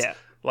 Because, Yeah.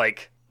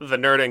 like, the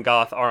nerd and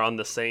goth are on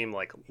the same,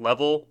 like,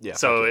 level. Yeah,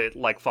 So okay. it,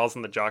 like, falls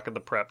on the jock and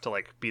the prep to,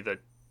 like, be the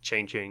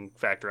changing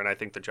factor, and I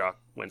think the jock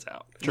wins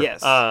out.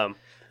 Yes. Um,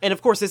 And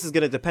of course, this is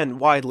going to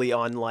depend widely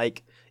on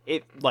like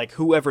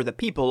whoever the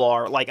people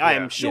are. Like, I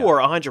am Yeah.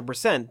 sure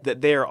 100% that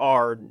there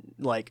are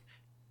like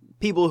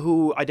people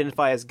who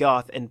identify as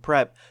goth and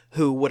prep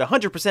who would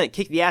 100%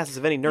 kick the asses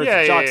of any nerds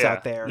and jocks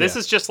out there. This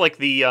is just like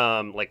the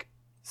like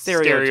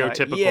Stereotype.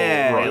 stereotypical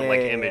Yeah, like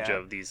yeah, image yeah.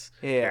 of these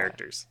Yeah.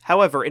 characters.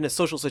 However, in a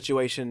social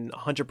situation,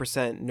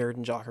 100% nerd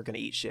and jock are going to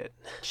eat shit.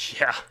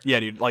 Yeah.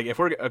 Yeah, dude. Like, if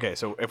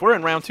we're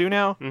in round 2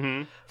 now,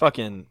 Mm-hmm.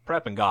 fucking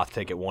prep and goth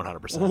take it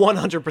 100%.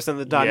 100% of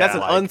the time. Yeah, That's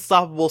an like,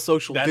 unstoppable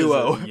social That is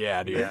duo.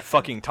 yeah, dude. Yeah.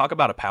 Fucking talk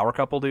about a power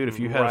couple, dude. If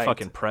you had Right. a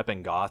fucking prep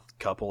and goth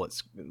couple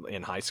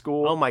in high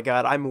school, Oh my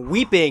god, I'm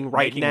weeping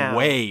right making now.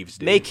 waves,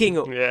 dude.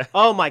 Making Yeah.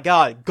 Oh my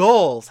god,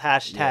 goals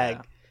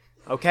hashtag.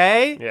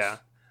 Okay? Yeah.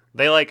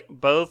 They like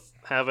both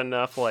have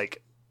enough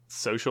like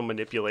social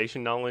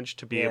manipulation knowledge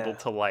to be Yeah. able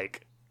to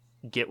like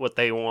get what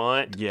they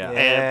want. Yeah.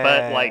 And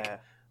but like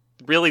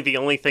really the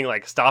only thing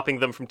like stopping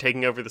them from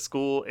taking over the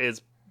school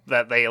is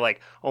that they like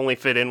only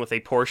fit in with a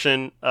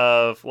portion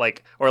of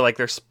like or like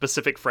their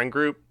specific friend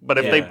group. But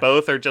if they Yeah.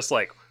 both are just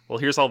like, well,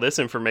 here's all this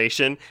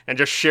information and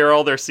just share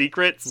all their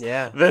secrets,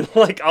 Yeah. then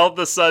like all of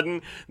a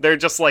sudden they're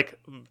just like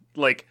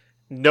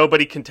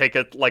nobody can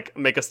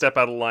make a step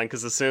out of line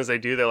because as soon as they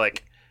do, they're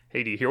like,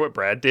 hey, do you hear what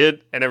Brad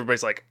did? And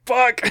everybody's like,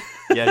 fuck.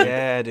 Yeah, dude.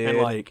 Yeah, dude. And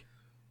like,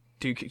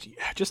 dude,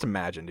 just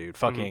imagine, dude.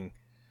 Fucking,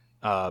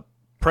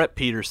 Prep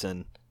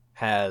Peterson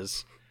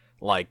has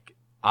like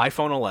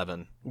iPhone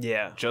 11,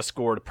 Yeah. just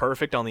scored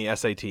perfect on the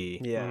SAT,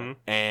 Yeah. Mhm.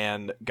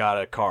 and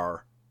got a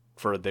car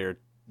for their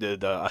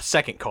a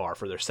second car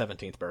for their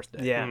 17th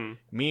birthday. Yeah. Mhm.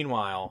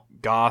 Meanwhile,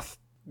 Goth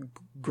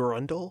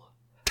Grundle?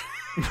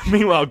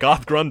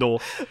 Goth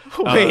Grundle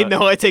Wait,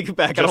 no, I take it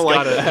back. I don't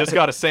like that. just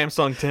got a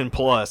Samsung 10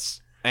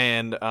 Plus,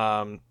 and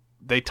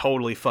they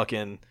totally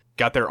fucking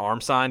got their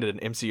arm signed at an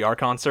MCR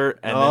concert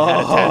and then had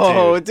a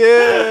Oh, tattoo.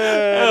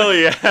 dude. Hell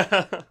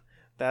yeah.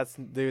 That's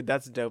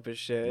dope as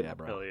shit. Yeah,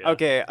 bro. Hell yeah.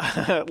 Okay,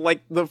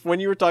 like when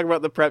you were talking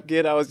about the prep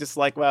kid, I was just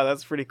like, wow,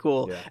 that's pretty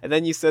cool. Yeah. And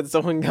then you said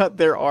someone got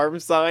their arm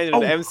signed at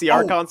Oh, an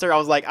MCR oh. concert. I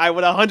was like, I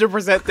would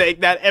 100% take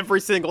that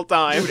every single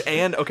time. Dude,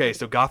 and okay,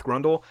 so Goth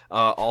Grundle,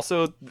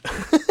 also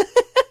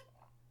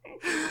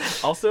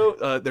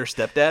their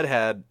stepdad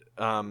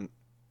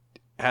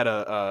had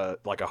a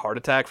like a heart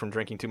attack from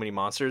drinking too many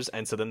monsters,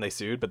 and so then they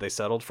sued, but they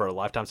settled for a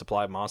lifetime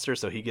supply of monsters,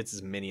 so he gets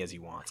as many as he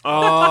wants.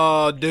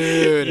 Oh,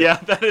 dude. Yeah,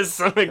 that is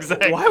some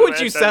exact. Why would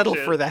you settle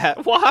for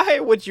that? Why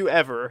would you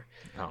ever?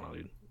 I don't know,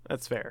 dude.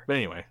 That's fair. But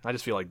anyway, I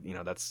just feel like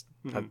that's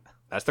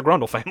the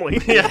Grundle family.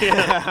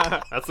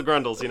 Yeah. That's the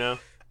Grundles, you know?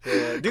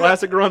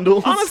 Classic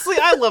Grundles. Honestly,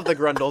 I love the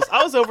Grundles.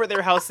 I was over at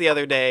their house the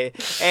other day,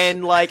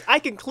 and like I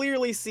can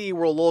clearly see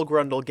where Lil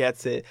Grundle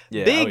gets it.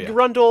 Yeah, Big oh, yeah.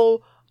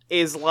 Grundle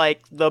is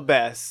like the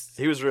best.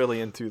 He was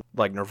really into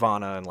like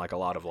Nirvana and like a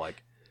lot of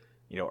like,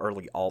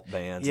 early alt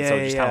bands, and so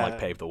it just kind of like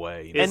paved the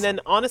way. you know? And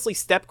then honestly,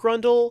 Step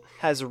Grundle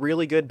has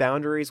really good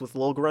boundaries with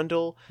Lil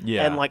Grundle.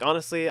 Yeah. And like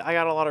honestly, I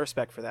got a lot of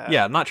respect for that.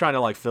 Yeah, I'm not trying to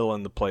like fill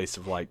in the place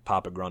of like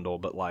Papa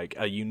Grundle, but like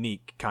a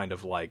unique kind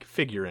of like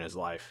figure in his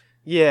life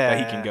Yeah. that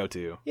he can go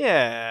to.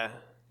 Yeah.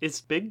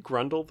 Is Big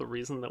Grundle the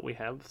reason that we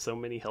have so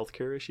many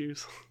healthcare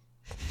issues?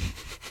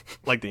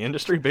 Like the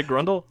industry, Big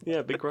Grundle.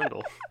 Yeah, Big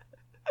Grundle.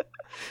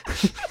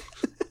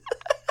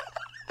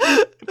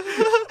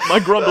 My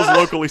Grundle's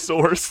locally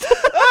sourced.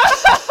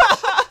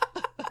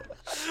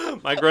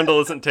 My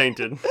Grundle isn't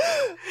tainted.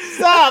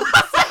 Stop!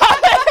 Stop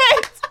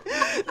it!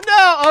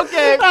 No,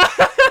 okay.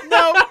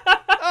 No.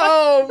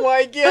 Oh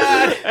my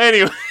god.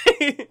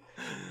 Anyway.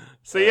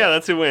 So yeah,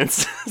 that's who wins.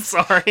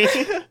 Sorry.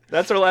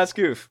 That's our last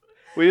goof.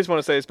 We just want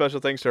to say a special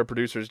thanks to our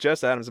producers,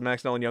 Jess Adams and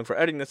Max Nolan Young, for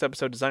editing this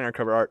episode, designing our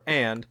cover art,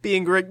 and...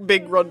 Being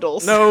big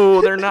Grundles.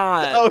 No, they're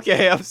not.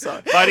 Okay, I'm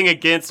sorry. Fighting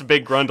against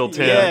Big Grundle,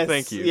 Tim. Yes.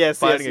 Thank you. Yes,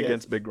 Fighting yes.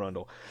 against Big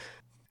Grundle.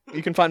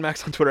 You can find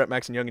Max on Twitter at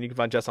Max and Young, and you can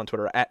find Jess on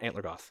Twitter at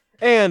AntlerGoth.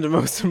 And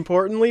most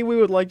importantly, we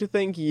would like to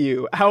thank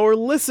you, our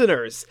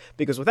listeners,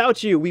 because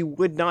without you, we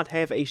would not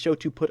have a show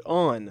to put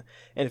on.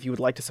 And if you would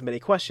like to submit a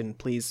question,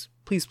 please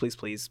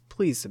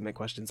submit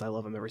questions. I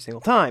love them every single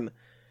time.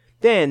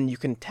 Then you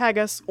can tag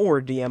us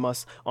or DM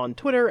us on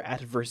Twitter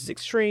at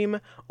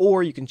VersusExtreme,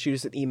 or you can shoot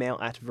us an email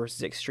at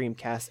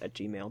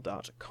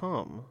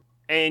versusextremecast@gmail.com.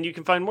 And you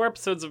can find more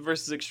episodes of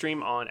Versus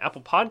Extreme on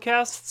Apple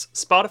Podcasts,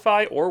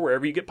 Spotify, or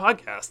wherever you get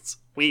podcasts.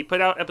 We put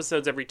out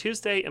episodes every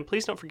Tuesday, and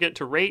please don't forget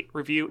to rate,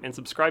 review, and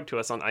subscribe to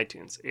us on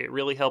iTunes. It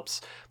really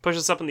helps push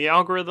us up in the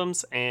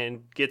algorithms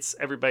and gets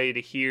everybody to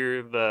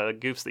hear the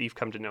goofs that you've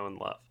come to know and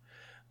love.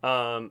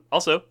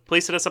 Also,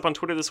 please hit us up on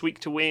Twitter this week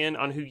to weigh in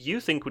on who you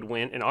think would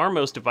win in our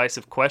most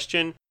divisive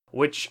question,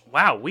 which,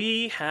 wow,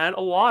 we had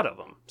a lot of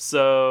them.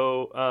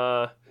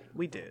 So,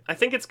 We did. I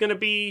think it's going to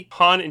be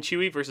Han and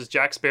Chewie versus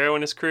Jack Sparrow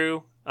and his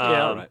crew.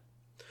 Yeah, right.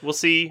 We'll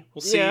see.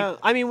 We'll see. Yeah,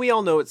 I mean, we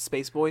all know it's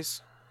Space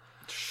Boys.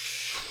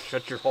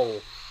 Shut your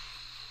hole.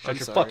 I'm Shut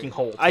your sorry. fucking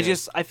hole. I Tim.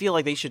 feel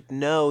like they should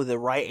know the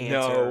right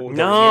answer.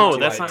 No,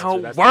 There's that's no not right how answer.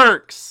 it That's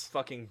works. the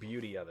fucking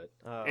beauty of it.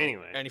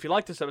 Anyway. And if you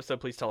like this episode,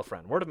 please tell a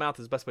friend. Word of mouth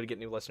is the best way to get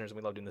new listeners, and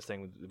we love doing this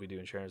thing we do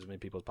and sharing as many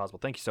people as possible.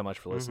 Thank you so much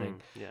for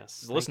listening.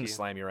 Yes. Listen thank to you.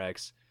 Slam Your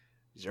Ex.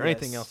 Is there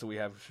anything Yes. else that we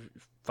have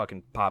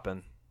fucking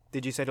popping?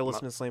 Did you say to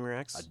listen to Slammer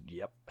X?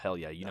 Yep. Hell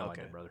yeah. You know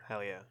Okay. I did, brother.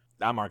 Hell yeah.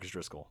 I'm Marcus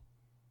Driscoll.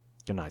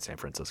 Good night, San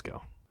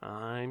Francisco.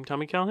 I'm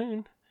Tommy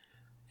Calhoun.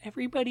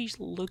 Everybody's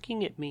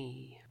looking at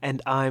me.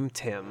 And I'm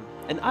Tim,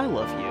 and I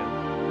love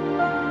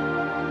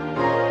you.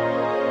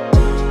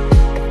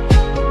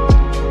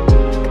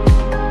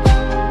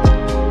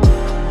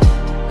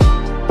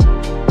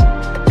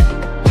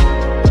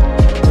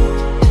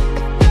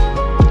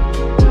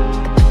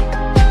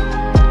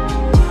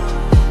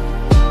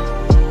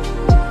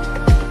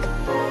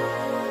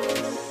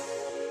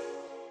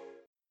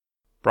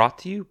 Brought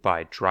to you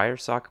by Dryer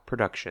Sock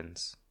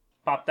Productions.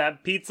 Pop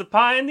that pizza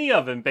pie in the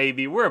oven,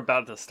 baby. We're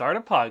about to start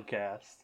a podcast.